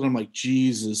Dangerfield. And I'm like,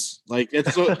 Jesus, like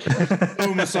it's so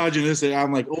misogynistic.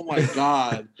 I'm like, oh my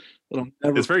God.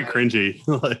 It's very cringy.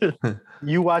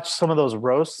 You watch some of those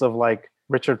roasts of like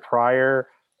Richard Pryor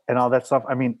and all that stuff.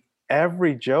 I mean,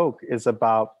 every joke is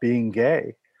about being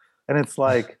gay. And it's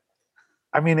like,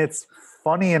 I mean, it's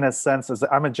funny in a sense. As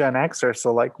I'm a Gen Xer,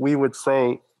 so like we would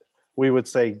say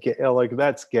gay, like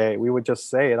that's gay. We would just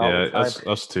say it all the time.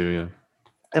 Yeah, us too. Yeah.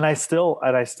 And I still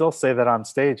say that on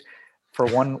stage. For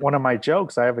one of my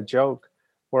jokes, I have a joke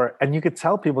where, and you could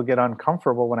tell people get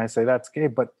uncomfortable when I say that's gay,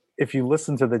 but if you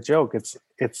listen to the joke, it's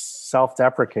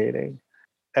self-deprecating.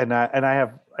 And I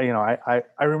have, I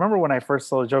remember when I first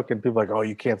told a joke and people were like, oh,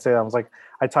 you can't say that. I was like,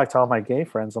 I talked to all my gay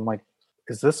friends. I'm like,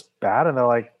 is this bad? And they're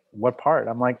like, what part?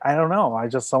 I'm like, I don't know.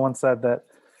 Someone said that.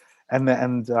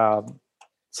 And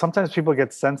sometimes people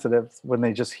get sensitive when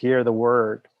they just hear the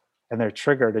word and they're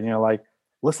triggered, and you're like,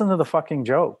 listen to the fucking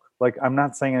joke. Like, I'm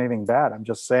not saying anything bad. I'm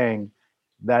just saying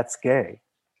that's gay.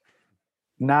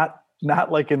 Not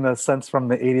like in the sense from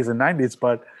the 80s and 90s,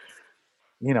 but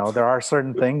there are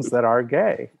certain things that are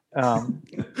gay.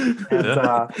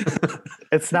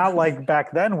 It's not like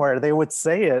back then where they would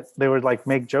say it, they would like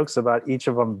make jokes about each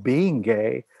of them being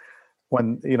gay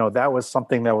when, that was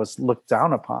something that was looked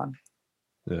down upon.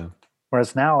 Yeah.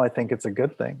 Whereas now I think it's a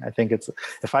good thing. I think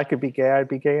if I could be gay, I'd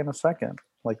be gay in a second.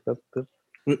 Like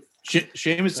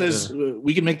Seamus says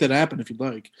we can make that happen if you'd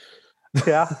like.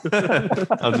 Yeah.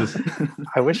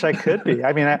 I wish I could be.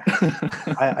 I mean,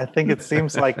 I think it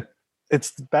seems like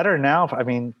it's better now. I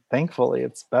mean, thankfully,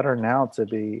 it's better now to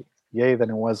be gay than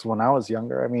it was when I was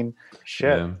younger. I mean,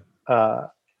 shit. Yeah.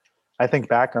 I think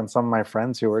back on some of my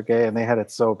friends who were gay and they had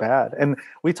it so bad. And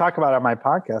we talk about it on my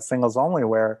podcast, Singles Only,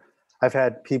 where I've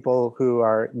had people who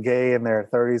are gay in their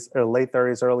 30s or late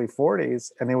 30s, early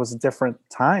 40s, and it was a different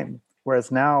time.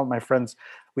 Whereas now, my friends,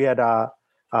 we had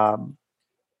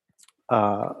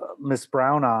Miss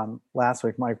Brown on last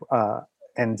week,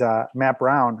 and Matt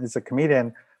Brown is a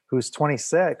comedian who's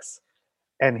 26,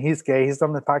 and he's gay. He's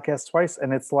done the podcast twice,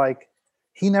 and it's like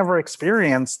he never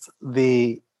experienced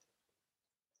the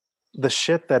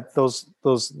shit that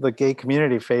the gay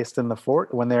community faced in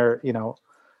when they're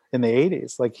in the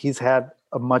 80s. Like, he's had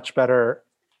a much better.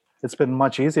 It's been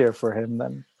much easier for him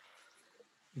than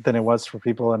it was for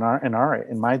people in my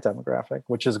demographic,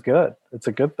 which is good. It's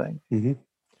a good thing. Mm-hmm.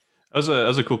 That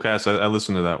was a cool cast. I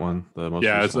listened to that one. I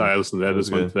listened to this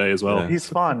one today as well. Yeah. He's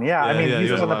fun. Yeah, I mean,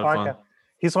 he's on the podcast.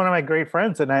 He's one of my great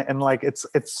friends, and like it's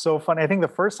so funny. I think the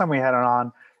first time we had it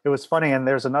on, it was funny. And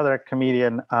there's another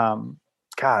comedian.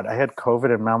 God, I had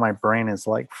COVID, and now my brain is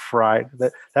like fried.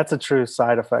 That's a true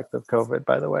side effect of COVID,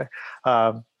 by the way.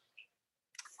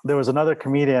 There was another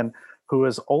comedian who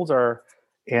was older,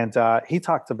 and he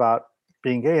talked about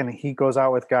being gay, and he goes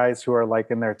out with guys who are like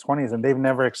in their 20s, and they've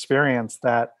never experienced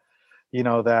that.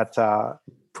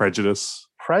 Prejudice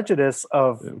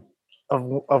of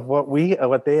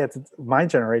what they had my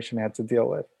generation had to deal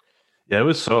with. Yeah, it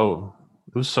was so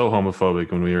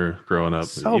homophobic when we were growing up.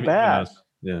 So bad.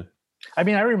 Yeah. I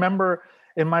mean, I remember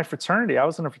in my fraternity, I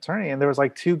was in a fraternity, and there was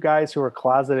like two guys who were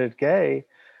closeted gay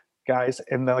guys,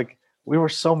 and like we were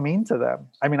so mean to them.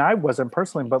 I mean, I wasn't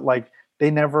personally, but like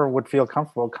they never would feel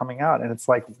comfortable coming out, and it's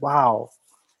like, wow,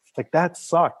 like that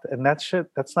sucked, and that's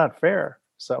not fair.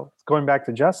 So going back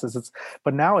to justice,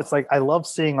 but now it's like I love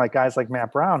seeing like guys like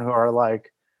Matt Brown who are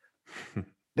like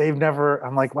they've never.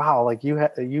 I'm like, wow, like you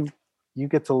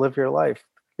get to live your life.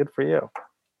 Good for you.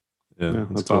 Yeah,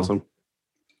 that's cool. Awesome.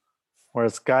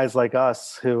 Whereas guys like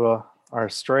us who are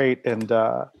straight and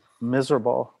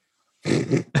miserable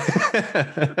had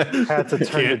to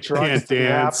turn to drugs to be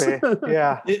happy.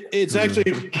 Yeah, it's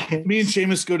actually me and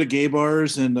Seamus go to gay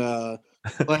bars and.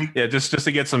 Like just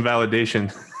to get some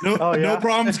validation. No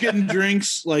problems getting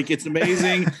drinks. Like, it's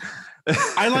amazing.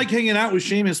 I like hanging out with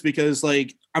Seamus because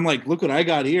like I'm like, look what I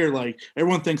got here. Like,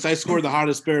 everyone thinks I scored the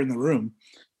hottest bear in the room.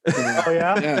 Oh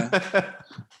yeah.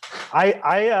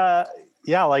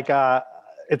 Yeah.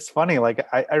 It's funny. Like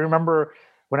I remember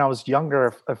when I was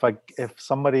younger, if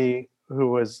somebody who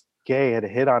was gay had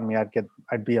hit on me,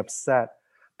 I'd be upset.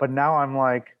 But now I'm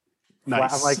like.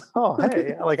 Nice. I'm like, oh,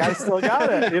 hey, like I still got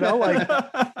it, like,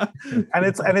 and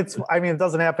it's, I mean, it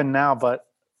doesn't happen now, but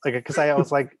like, because I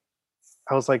was like,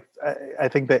 I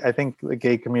think the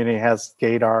gay community has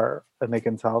gaydar and they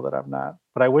can tell that I'm not,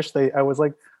 but I wish I was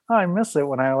like, oh, I miss it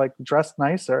when I like dressed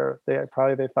nicer. They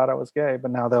thought I was gay,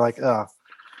 but now they're like, oh,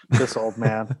 this old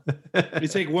man. You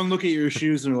take one look at your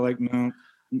shoes and they're like, no.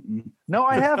 Mm-mm. No,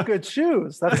 I have good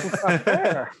shoes. That's what's not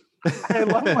fair. I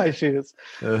love my shoes.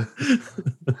 There's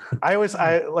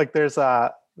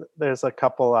a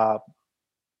couple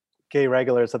gay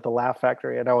regulars at the Laugh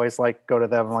Factory, and I always like go to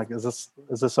them. I'm like, is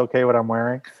this okay what I'm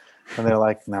wearing? And they're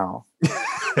like, no.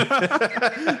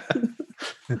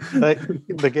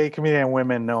 The gay comedian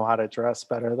women know how to dress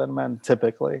better than men,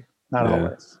 typically. Not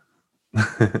always.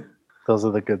 Those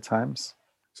are the good times.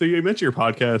 So you mentioned your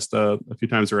podcast a few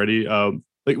times already.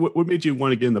 Like, what made you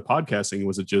want to get into podcasting?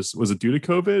 Was it due to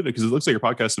COVID? Because it looks like your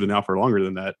podcast has been out for longer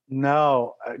than that.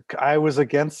 No, I was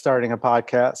against starting a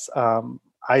podcast.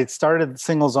 I started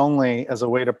Singles Only as a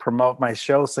way to promote my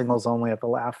show, Singles Only at the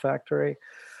Laugh Factory.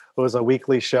 It was a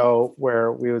weekly show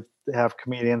where we would have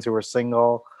comedians who were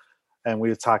single, and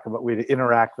we'd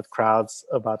interact with crowds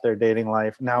about their dating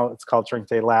life. Now it's called Drink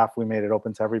Day Laugh. We made it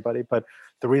open to everybody. But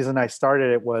the reason I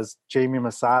started it was Jamie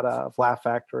Masada of Laugh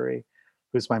Factory,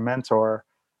 who's my mentor,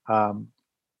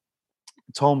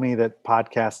 told me that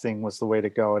podcasting was the way to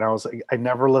go. And I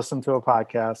never listened to a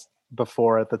podcast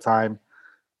before at the time.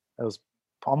 It was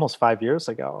almost 5 years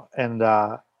ago. And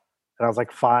I was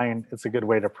like, fine, it's a good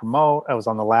way to promote. I was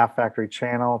on the Laugh Factory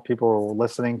channel. People were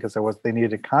listening because they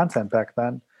needed content back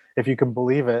then. If you can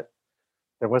believe it,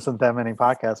 there wasn't that many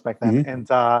podcasts back then.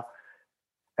 Mm-hmm.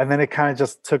 And then it kind of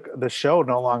just the show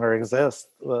no longer exists.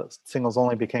 The Singles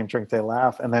Only became Drink Day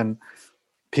Laugh. And then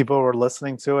people were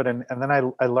listening to it. And then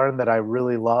I learned that I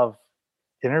really love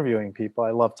interviewing people.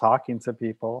 I love talking to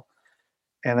people.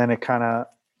 And then it kind of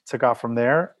took off from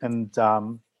there. And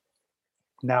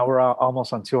now we're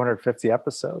almost on 250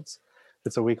 episodes.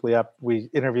 It's a weekly up. We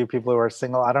interview people who are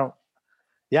single. I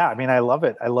love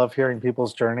it. I love hearing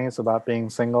people's journeys about being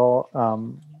single.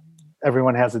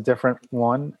 Everyone has a different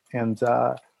one. And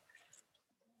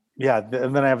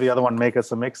and then I have the other one, Make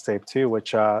Us a Mixtape too,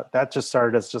 which that just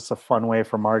started as just a fun way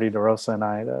for Marty DeRosa and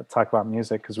I to talk about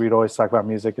music, because we'd always talk about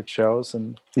music at shows.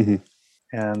 And I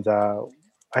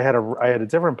had a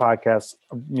different podcast,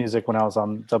 music, when I was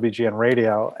on WGN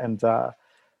radio, and it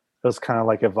was kind of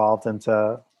like evolved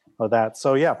into that.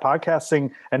 So yeah,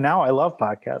 podcasting, and now I love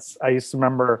podcasts. I used to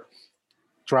remember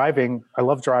driving. I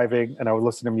love driving, and I would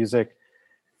listen to music,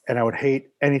 and I would hate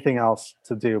anything else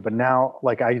to do. But now,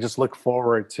 like, I just look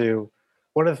forward to.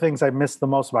 One of the things I missed the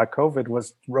most about COVID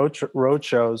was road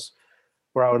shows,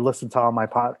 where I would listen to all my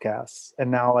podcasts, and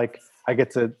now, like, I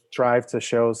get to drive to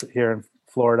shows here in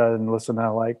Florida and listen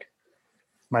to, like,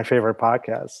 my favorite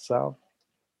podcasts. So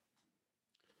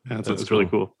yeah, that's really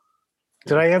cool.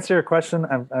 Did I answer your question?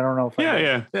 I don't know if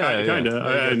kind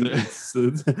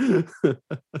of.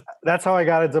 That's how I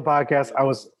got into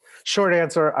podcasts. Short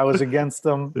answer, I was against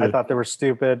them. I thought they were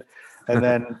stupid. And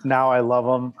then now I love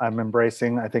them. I'm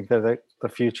embracing. I think they're the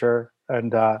future.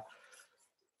 And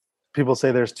people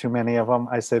say there's too many of them.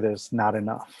 I say there's not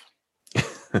enough.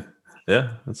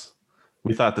 Yeah,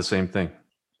 we thought the same thing.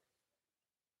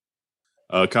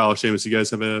 Kyle, Seamus, you guys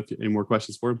have any more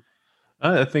questions for him?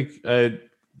 I think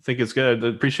it's good. I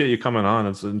appreciate you coming on.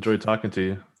 It's enjoyed talking to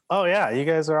you. Oh yeah, you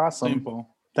guys are awesome.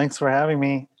 Thanks for having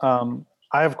me.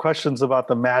 I have questions about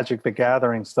the Magic the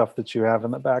Gathering stuff that you have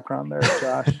in the background there,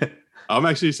 Josh. I'm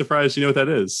actually surprised you know what that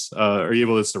is. Are you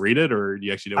able to read it, or do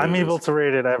you actually know what I'm able to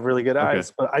read it. I have really good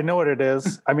eyes, but I know what it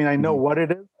is. I mean, I know what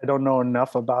it is. I don't know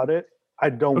enough about it. I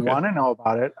don't want to know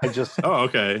about it. I just... Oh,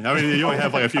 okay. I mean, you only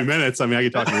have like a few minutes. I mean, I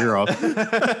could talk your ear off.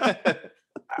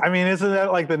 I mean, isn't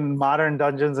that like the modern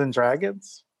Dungeons and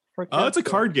Dragons? It's a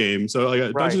card game. So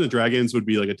like Dungeons and Dragons would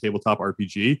be like a tabletop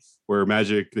RPG, where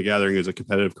Magic the Gathering is a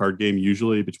competitive card game,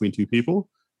 usually between two people.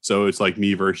 So it's like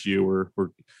me versus you.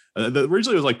 Originally it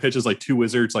was like pitches like two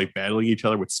wizards like battling each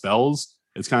other with spells.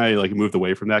 It's kind of like moved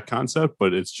away from that concept,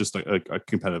 but it's just a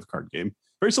competitive card game.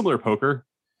 Very similar to poker.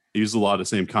 It uses a lot of the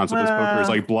same concept as poker. It's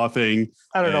like bluffing.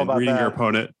 I don't know about reading that. your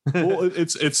opponent. Well,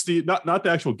 it's the not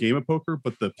the actual game of poker,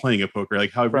 but the playing of poker.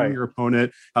 Like how reading your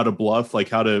opponent, how to bluff, like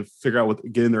how to figure out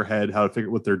get in their head, how to figure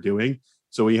out what they're doing.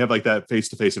 So when you have like that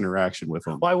face-to-face interaction with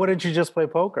them. Why wouldn't you just play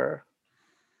poker?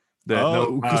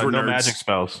 Because we're no nerds. magic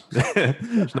spells.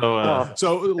 So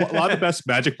a lot of the best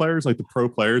Magic players, like the pro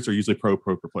players, are usually pro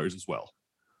poker players as well.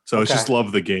 So it's just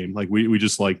love the game. Like we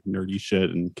just like nerdy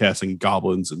shit and casting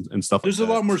goblins and stuff. There's like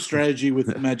a lot more strategy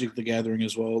with Magic the Gathering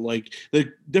as well. Like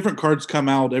the different cards come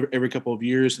out every couple of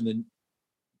years, and then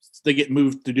they get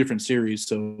moved to different series.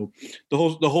 So the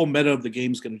whole meta of the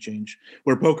game is going to change.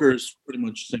 Where poker is pretty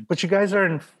much the same. But you guys are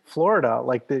in Florida.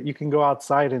 Like you can go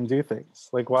outside and do things.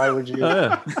 Like why would you?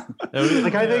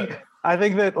 Like I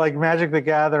think that like Magic the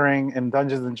Gathering and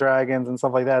Dungeons and Dragons and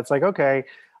stuff like that. It's like, okay,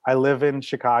 I live in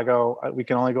Chicago. We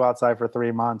can only go outside for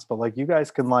 3 months, but like you guys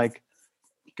can like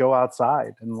go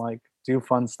outside and like do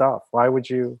fun stuff. Why would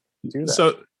you do that?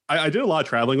 So I did a lot of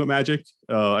traveling with Magic.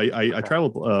 I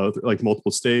traveled like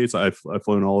multiple states. I've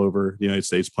flown all over the United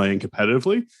States playing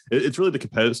competitively. It's really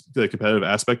the competitive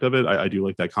aspect of it. I do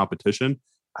like that competition.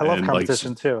 I love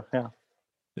competition too. Yeah.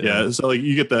 Yeah. So like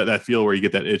you get that feel where you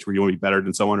get that itch where you want to be better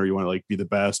than someone, or you want to like be the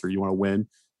best, or you want to win.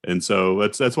 And so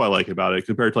that's what I like about it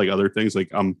compared to like other things.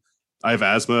 Like I have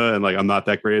asthma and like I'm not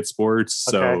that great at sports.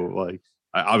 So like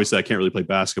obviously I can't really play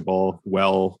basketball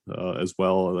as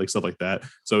well, like stuff like that.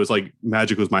 So it's like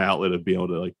Magic was my outlet of being able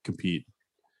to like compete.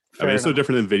 I mean, it's so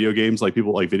different than video games. Like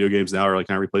people like video games now are like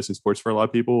kind of replacing sports for a lot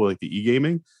of people, like the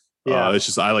e-gaming. Yeah. It's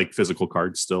just I like physical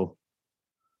cards still.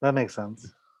 That makes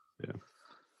sense. Yeah.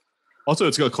 Also,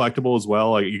 it's got collectible as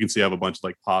well. Like you can see I have a bunch of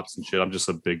like pops and shit. I'm just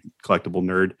a big collectible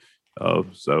nerd.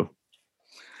 So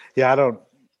yeah, I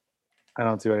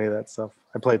don't do any of that stuff.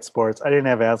 I played sports. I didn't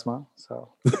have asthma, so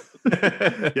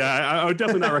yeah, I would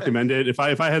definitely not recommend it. If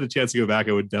I had a chance to go back,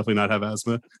 I would definitely not have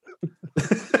asthma.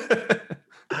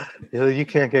 You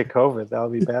can't get COVID. That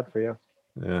would be bad for you.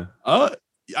 Yeah.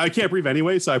 I can't breathe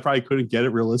anyway, so I probably couldn't get it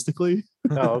realistically.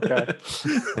 Oh, okay.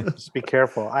 Just be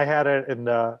careful. I had it, and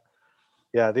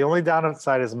the only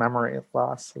downside is memory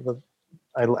loss.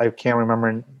 I can't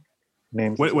remember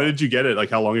names. When did you get it? Like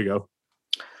how long ago?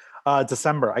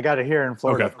 December. I got it here in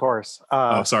Florida, of course.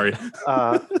 Sorry.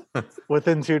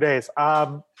 Within 2 days.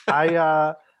 I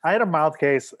had a mild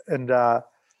case, and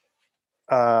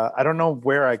I don't know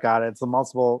where I got it. It's a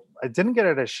multiple. I didn't get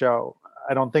it at a show.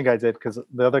 I don't think I did because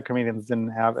the other comedians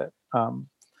didn't have it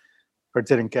or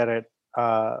didn't get it.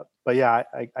 But yeah,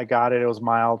 I got it. It was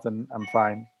mild, and I'm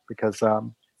fine because,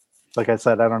 like I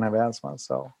said, I don't have asthma.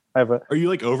 So I have a. Are you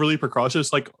like overly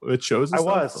precautious like it shows? I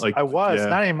was.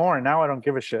 Not anymore. Now I don't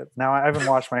give a shit. Now I haven't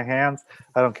washed my hands.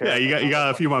 I don't care. Yeah, you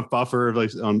got a few month buffer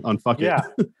like on fuck it. Yeah,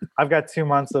 I've got 2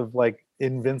 months of like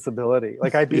invincibility.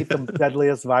 Like I beat the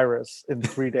deadliest virus in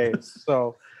 3 days.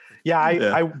 So yeah,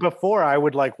 I before I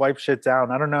would like wipe shit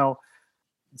down. I don't know.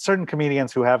 Certain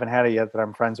comedians who haven't had it yet that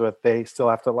I'm friends with, they still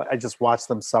have to. I just watch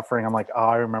them suffering. I'm like, oh,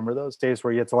 I remember those days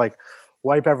where you had to like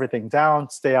wipe everything down,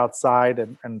 stay outside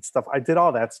and stuff. I did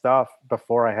all that stuff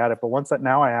before I had it, but once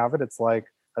now I have it, it's like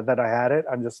that I had it.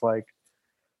 I'm just like,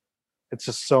 it's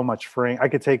just so much freeing. I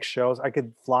could take shows. I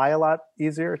could fly a lot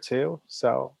easier too.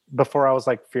 So before I was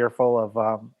like fearful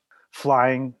of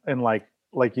flying in like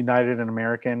United and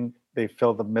American, they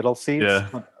fill the middle seats. Yeah.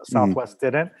 Southwest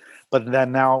didn't. But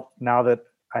then now that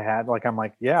I had, like, I'm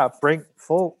like, yeah, bring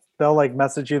full. They'll like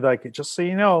message you like, just so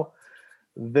you know,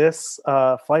 this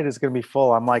flight is going to be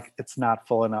full. I'm like, it's not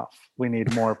full enough. We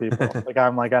need more people.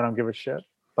 I'm like, I don't give a shit.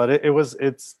 But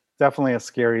it's definitely a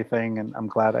scary thing, and I'm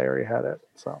glad I already had it.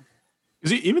 So.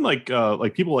 Because even like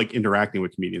people like interacting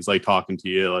with comedians, like talking to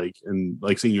you, like and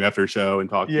like seeing you after a show and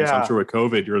talking. Yeah. So I'm sure with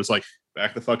COVID, you're just like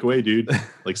back the fuck away, dude.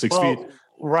 Like 6 feet.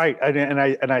 Right. And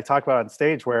I talk about it on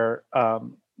stage where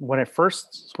when it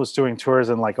first was doing tours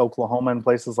in like Oklahoma and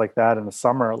places like that in the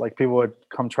summer, like people would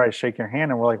come try to shake your hand,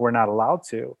 and we're like, we're not allowed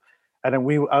to. And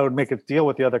then I would make a deal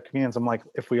with the other comedians. I'm like,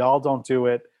 if we all don't do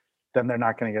it, then they're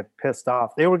not going to get pissed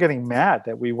off. They were getting mad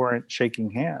that we weren't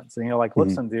shaking hands, and you're like,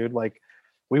 listen, dude, like.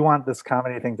 We want this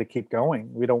comedy thing to keep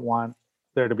going. We don't want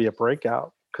there to be a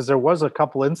breakout, because there was a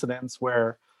couple incidents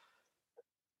where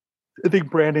I think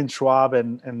Brandon Schwab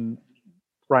and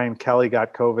Ryan Kelly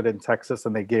got COVID in Texas,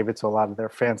 and they gave it to a lot of their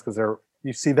fans because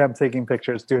you see them taking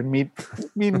pictures, doing meet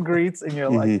and greets, and you're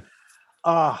like,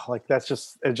 like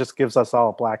it just gives us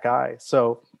all a black eye.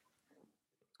 So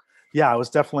yeah, I was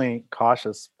definitely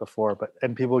cautious before,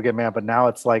 and people would get mad. But now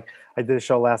it's like, I did a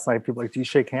show last night. People are like, do you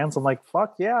shake hands? I'm like,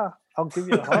 fuck yeah. I'll give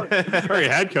you a hug. Or you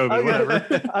had COVID,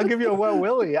 whatever. I'll give you a wet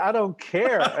willy. I don't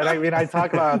care. And I mean, I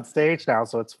talk about it on stage now,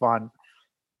 so it's fun.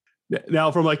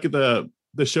 Now, from like the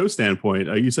show standpoint,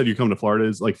 you said you come to Florida.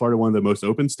 Is like Florida one of the most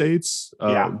open states?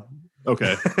 Yeah.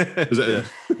 Okay.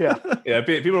 Yeah.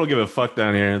 People don't give a fuck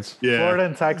down here. Florida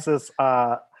and Texas.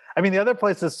 I mean, the other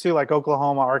places too, like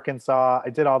Oklahoma, Arkansas. I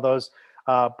did all those.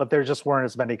 But there just weren't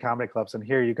as many comedy clubs. And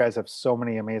here you guys have so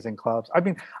many amazing clubs. I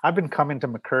mean, I've been coming to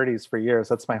McCurdy's for years.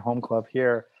 That's my home club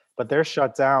here. But they're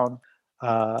shut down.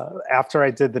 After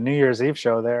I did the New Year's Eve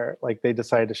show there, like they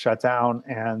decided to shut down.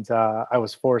 And I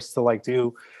was forced to like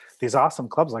do these awesome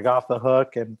clubs like Off the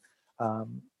Hook. And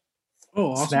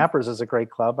awesome. Snappers is a great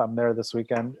club. I'm there this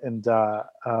weekend. And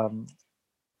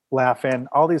Laugh-In.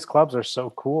 All these clubs are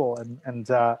so cool. And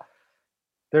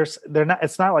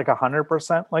it's not like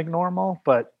 100% like normal,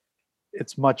 but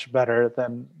it's much better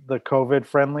than the COVID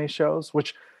friendly shows,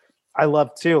 which I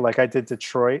love too. Like I did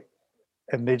Detroit,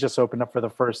 and they just opened up for the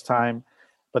first time,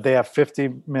 but they have 50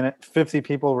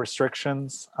 people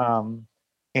restrictions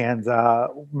and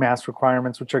mask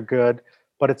requirements, which are good,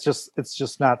 but it's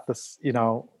just not this, you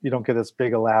don't get as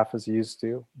big a laugh as you used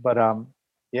to. But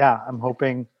yeah, I'm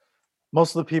hoping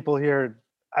most of the people here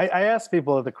I asked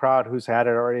people at the crowd who's had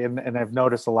it already, and I've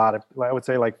noticed a lot of, I would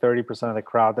say like 30% of the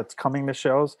crowd that's coming to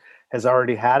shows has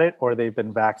already had it or they've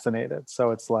been vaccinated.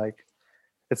 So it's like,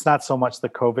 it's not so much the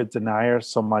COVID deniers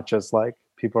so much as like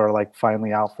people are like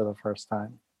finally out for the first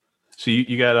time. So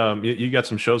you got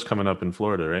some shows coming up in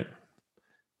Florida, right?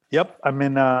 Yep, I'm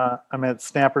at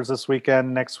Snappers this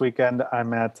weekend. Next weekend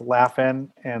I'm at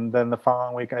Laugh-In, and then the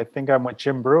following week I think I'm with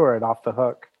Jim Brewer at Off the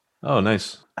Hook. Oh,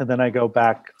 nice. And then I go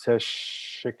back to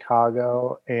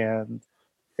Chicago and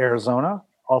Arizona,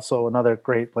 also another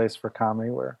great place for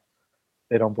comedy where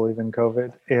they don't believe in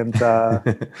COVID. And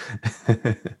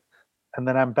and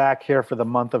then I'm back here for the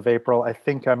month of April. I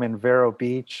think I'm in Vero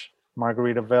Beach,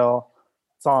 Margaritaville.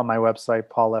 It's all on my website,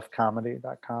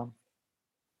 paulfcomedy.com.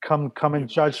 Come and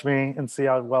judge me and see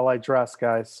how well I dress,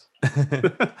 guys.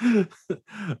 Do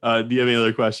you have any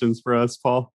other questions for us,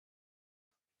 Paul?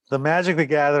 The Magic the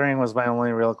Gathering was my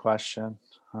only real question.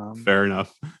 Fair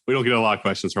enough. We don't get a lot of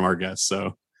questions from our guests,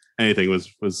 so anything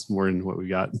was more than what we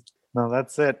got. No,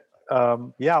 that's it.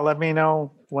 Yeah, let me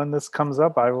know when this comes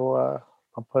up. I'll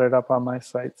put it up on my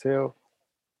site too.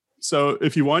 So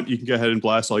if you want, you can go ahead and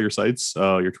blast all your sites,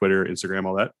 your Twitter, Instagram,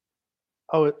 all that.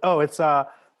 Oh, it's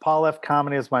Paul F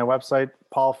Comedy is my website.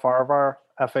 Paul Farahvar,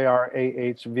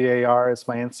 Farahvar is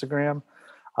my Instagram.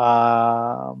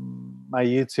 My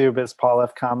YouTube is Paul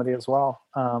F Comedy as well.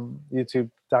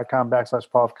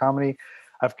 YouTube.com/Paul F Comedy.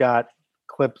 I've got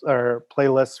clips or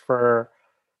playlists for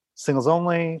Singles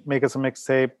Only, Make Us a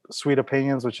Mixtape, Sweet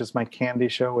Opinions, which is my candy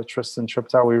show with Tristan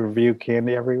Triptow. We review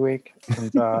candy every week.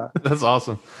 And, that's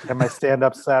awesome. And my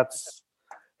stand-up sets,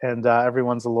 and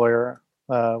Everyone's a Lawyer,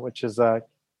 which is a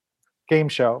game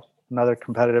show, another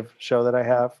competitive show that I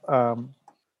have,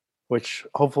 which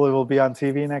hopefully will be on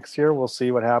TV next year. We'll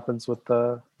see what happens with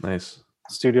the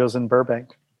studios in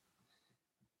Burbank.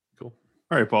 Cool.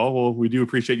 All right, Paul. Well, we do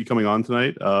appreciate you coming on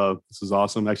tonight. This is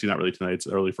awesome. Actually, not really tonight. It's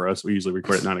early for us. We usually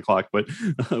record at 9:00, but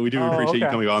we do appreciate you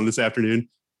coming on this afternoon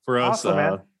for us. Awesome,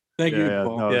 man. Thank you,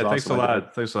 Paul. No, thanks awesome. A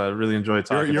lot. Thanks a lot. I really enjoyed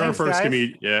talking. You're our first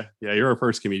comedian. Yeah, you're our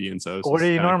first comedian. So what do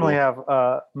you normally have?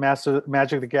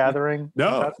 Magic the Gathering?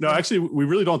 No. Actually, we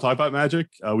really don't talk about Magic.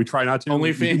 We try not to.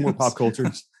 OnlyFans. We do more pop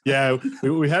cultures. Yeah,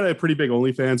 we had a pretty big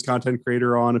OnlyFans content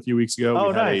creator on a few weeks ago. Oh,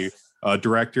 we had nice. a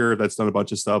director that's done a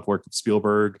bunch of stuff. Worked with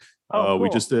Spielberg. Cool. We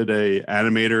just did a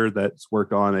animator that's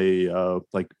worked on a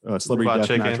Celebrity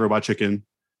Deathmatch, Robot Chicken.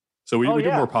 So we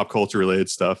do more pop culture related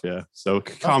stuff. Yeah. So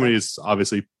comedy is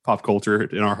obviously pop culture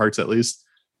in our hearts, at least.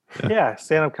 Yeah.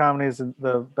 Stand-up comedy is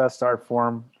the best art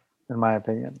form, in my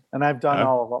opinion. And I've done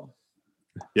all of them.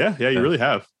 Yeah. You really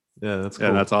have. Yeah. That's cool.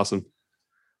 Yeah, that's awesome.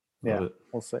 Yeah.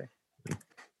 We'll see.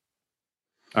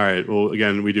 All right. Well,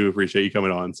 again, we do appreciate you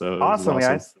coming on. So awesome,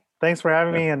 guys. Thanks for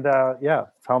having me. And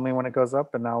tell me when it goes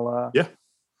up and I'll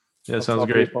sounds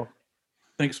great. People.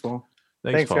 Thanks, Paul.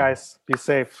 Thanks, Paul. guys. Be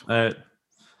safe. All right.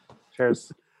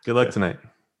 Cheers. Good luck tonight.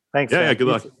 Thanks. Yeah, good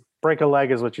luck. Break a leg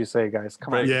is what you say, guys.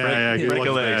 Come on. Break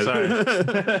a leg. Sorry.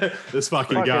 This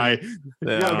fucking guy.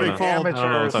 Big Paul. I don't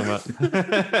know what I'm talking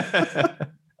about.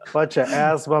 Bunch of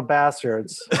asthma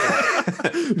bastards.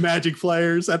 Magic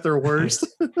players at their worst.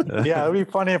 Yeah, it'd be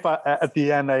funny if at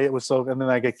the end it was so, and then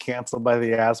I get canceled by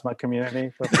the asthma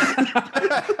community for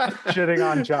shitting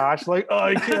on Josh. Like, oh,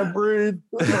 I can't breathe.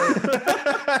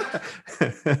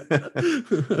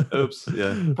 Oops.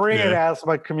 Yeah. Bring it,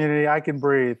 asthma community. I can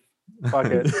breathe. Fuck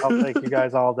it. I'll take you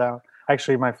guys all down.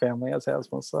 Actually, my family has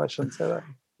asthma, so I shouldn't say that.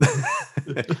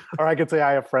 Or I could say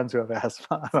I have friends who have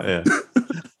asthma. Yeah.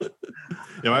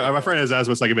 Yeah, my friend has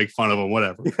asthma, so I can make fun of him.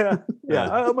 Whatever.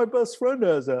 Yeah. My best friend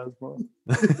has asthma.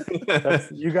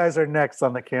 You guys are next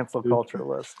on the cancel culture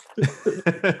list.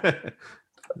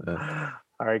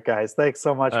 All right, guys. Thanks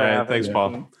so much for having me. Thanks,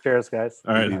 Paul. Cheers, guys.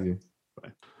 All right. Bye.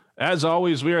 As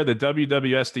always, we are the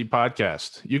WWSD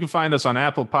Podcast. You can find us on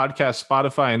Apple Podcasts,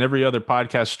 Spotify, and every other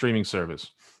podcast streaming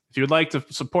service. If you would like to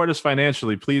support us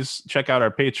financially, please check out our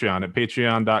Patreon at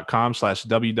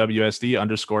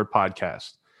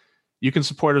patreon.com/WWSD_podcast. You can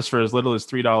support us for as little as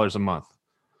 $3 a month.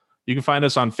 You can find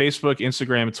us on Facebook,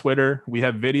 Instagram, Twitter. We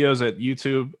have videos at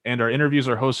YouTube, and our interviews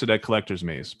are hosted at Collector's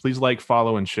Maze. Please like,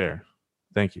 follow, and share.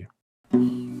 Thank you.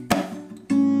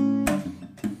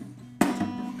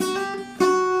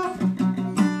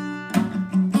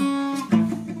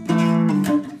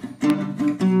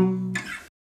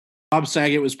 Bob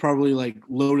Saget was probably like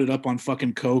loaded up on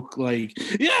fucking coke. Like,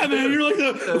 yeah, man, you're like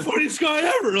the funniest guy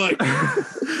ever. Like,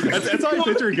 that's how I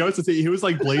picture it goes. He was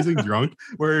like blazing drunk,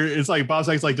 where it's like Bob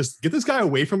Saget's like, just get this guy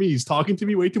away from me. He's talking to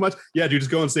me way too much. Yeah, dude, just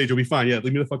go on stage. You'll be fine. Yeah,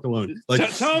 leave me the fuck alone. Like,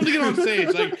 tell him to get on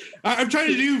stage. Like, I'm trying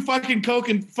to do fucking coke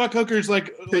and fuck hookers.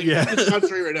 Like yeah,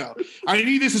 concentrate right now. I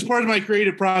need this as part of my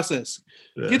creative process.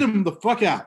 Yeah. Get him the fuck out.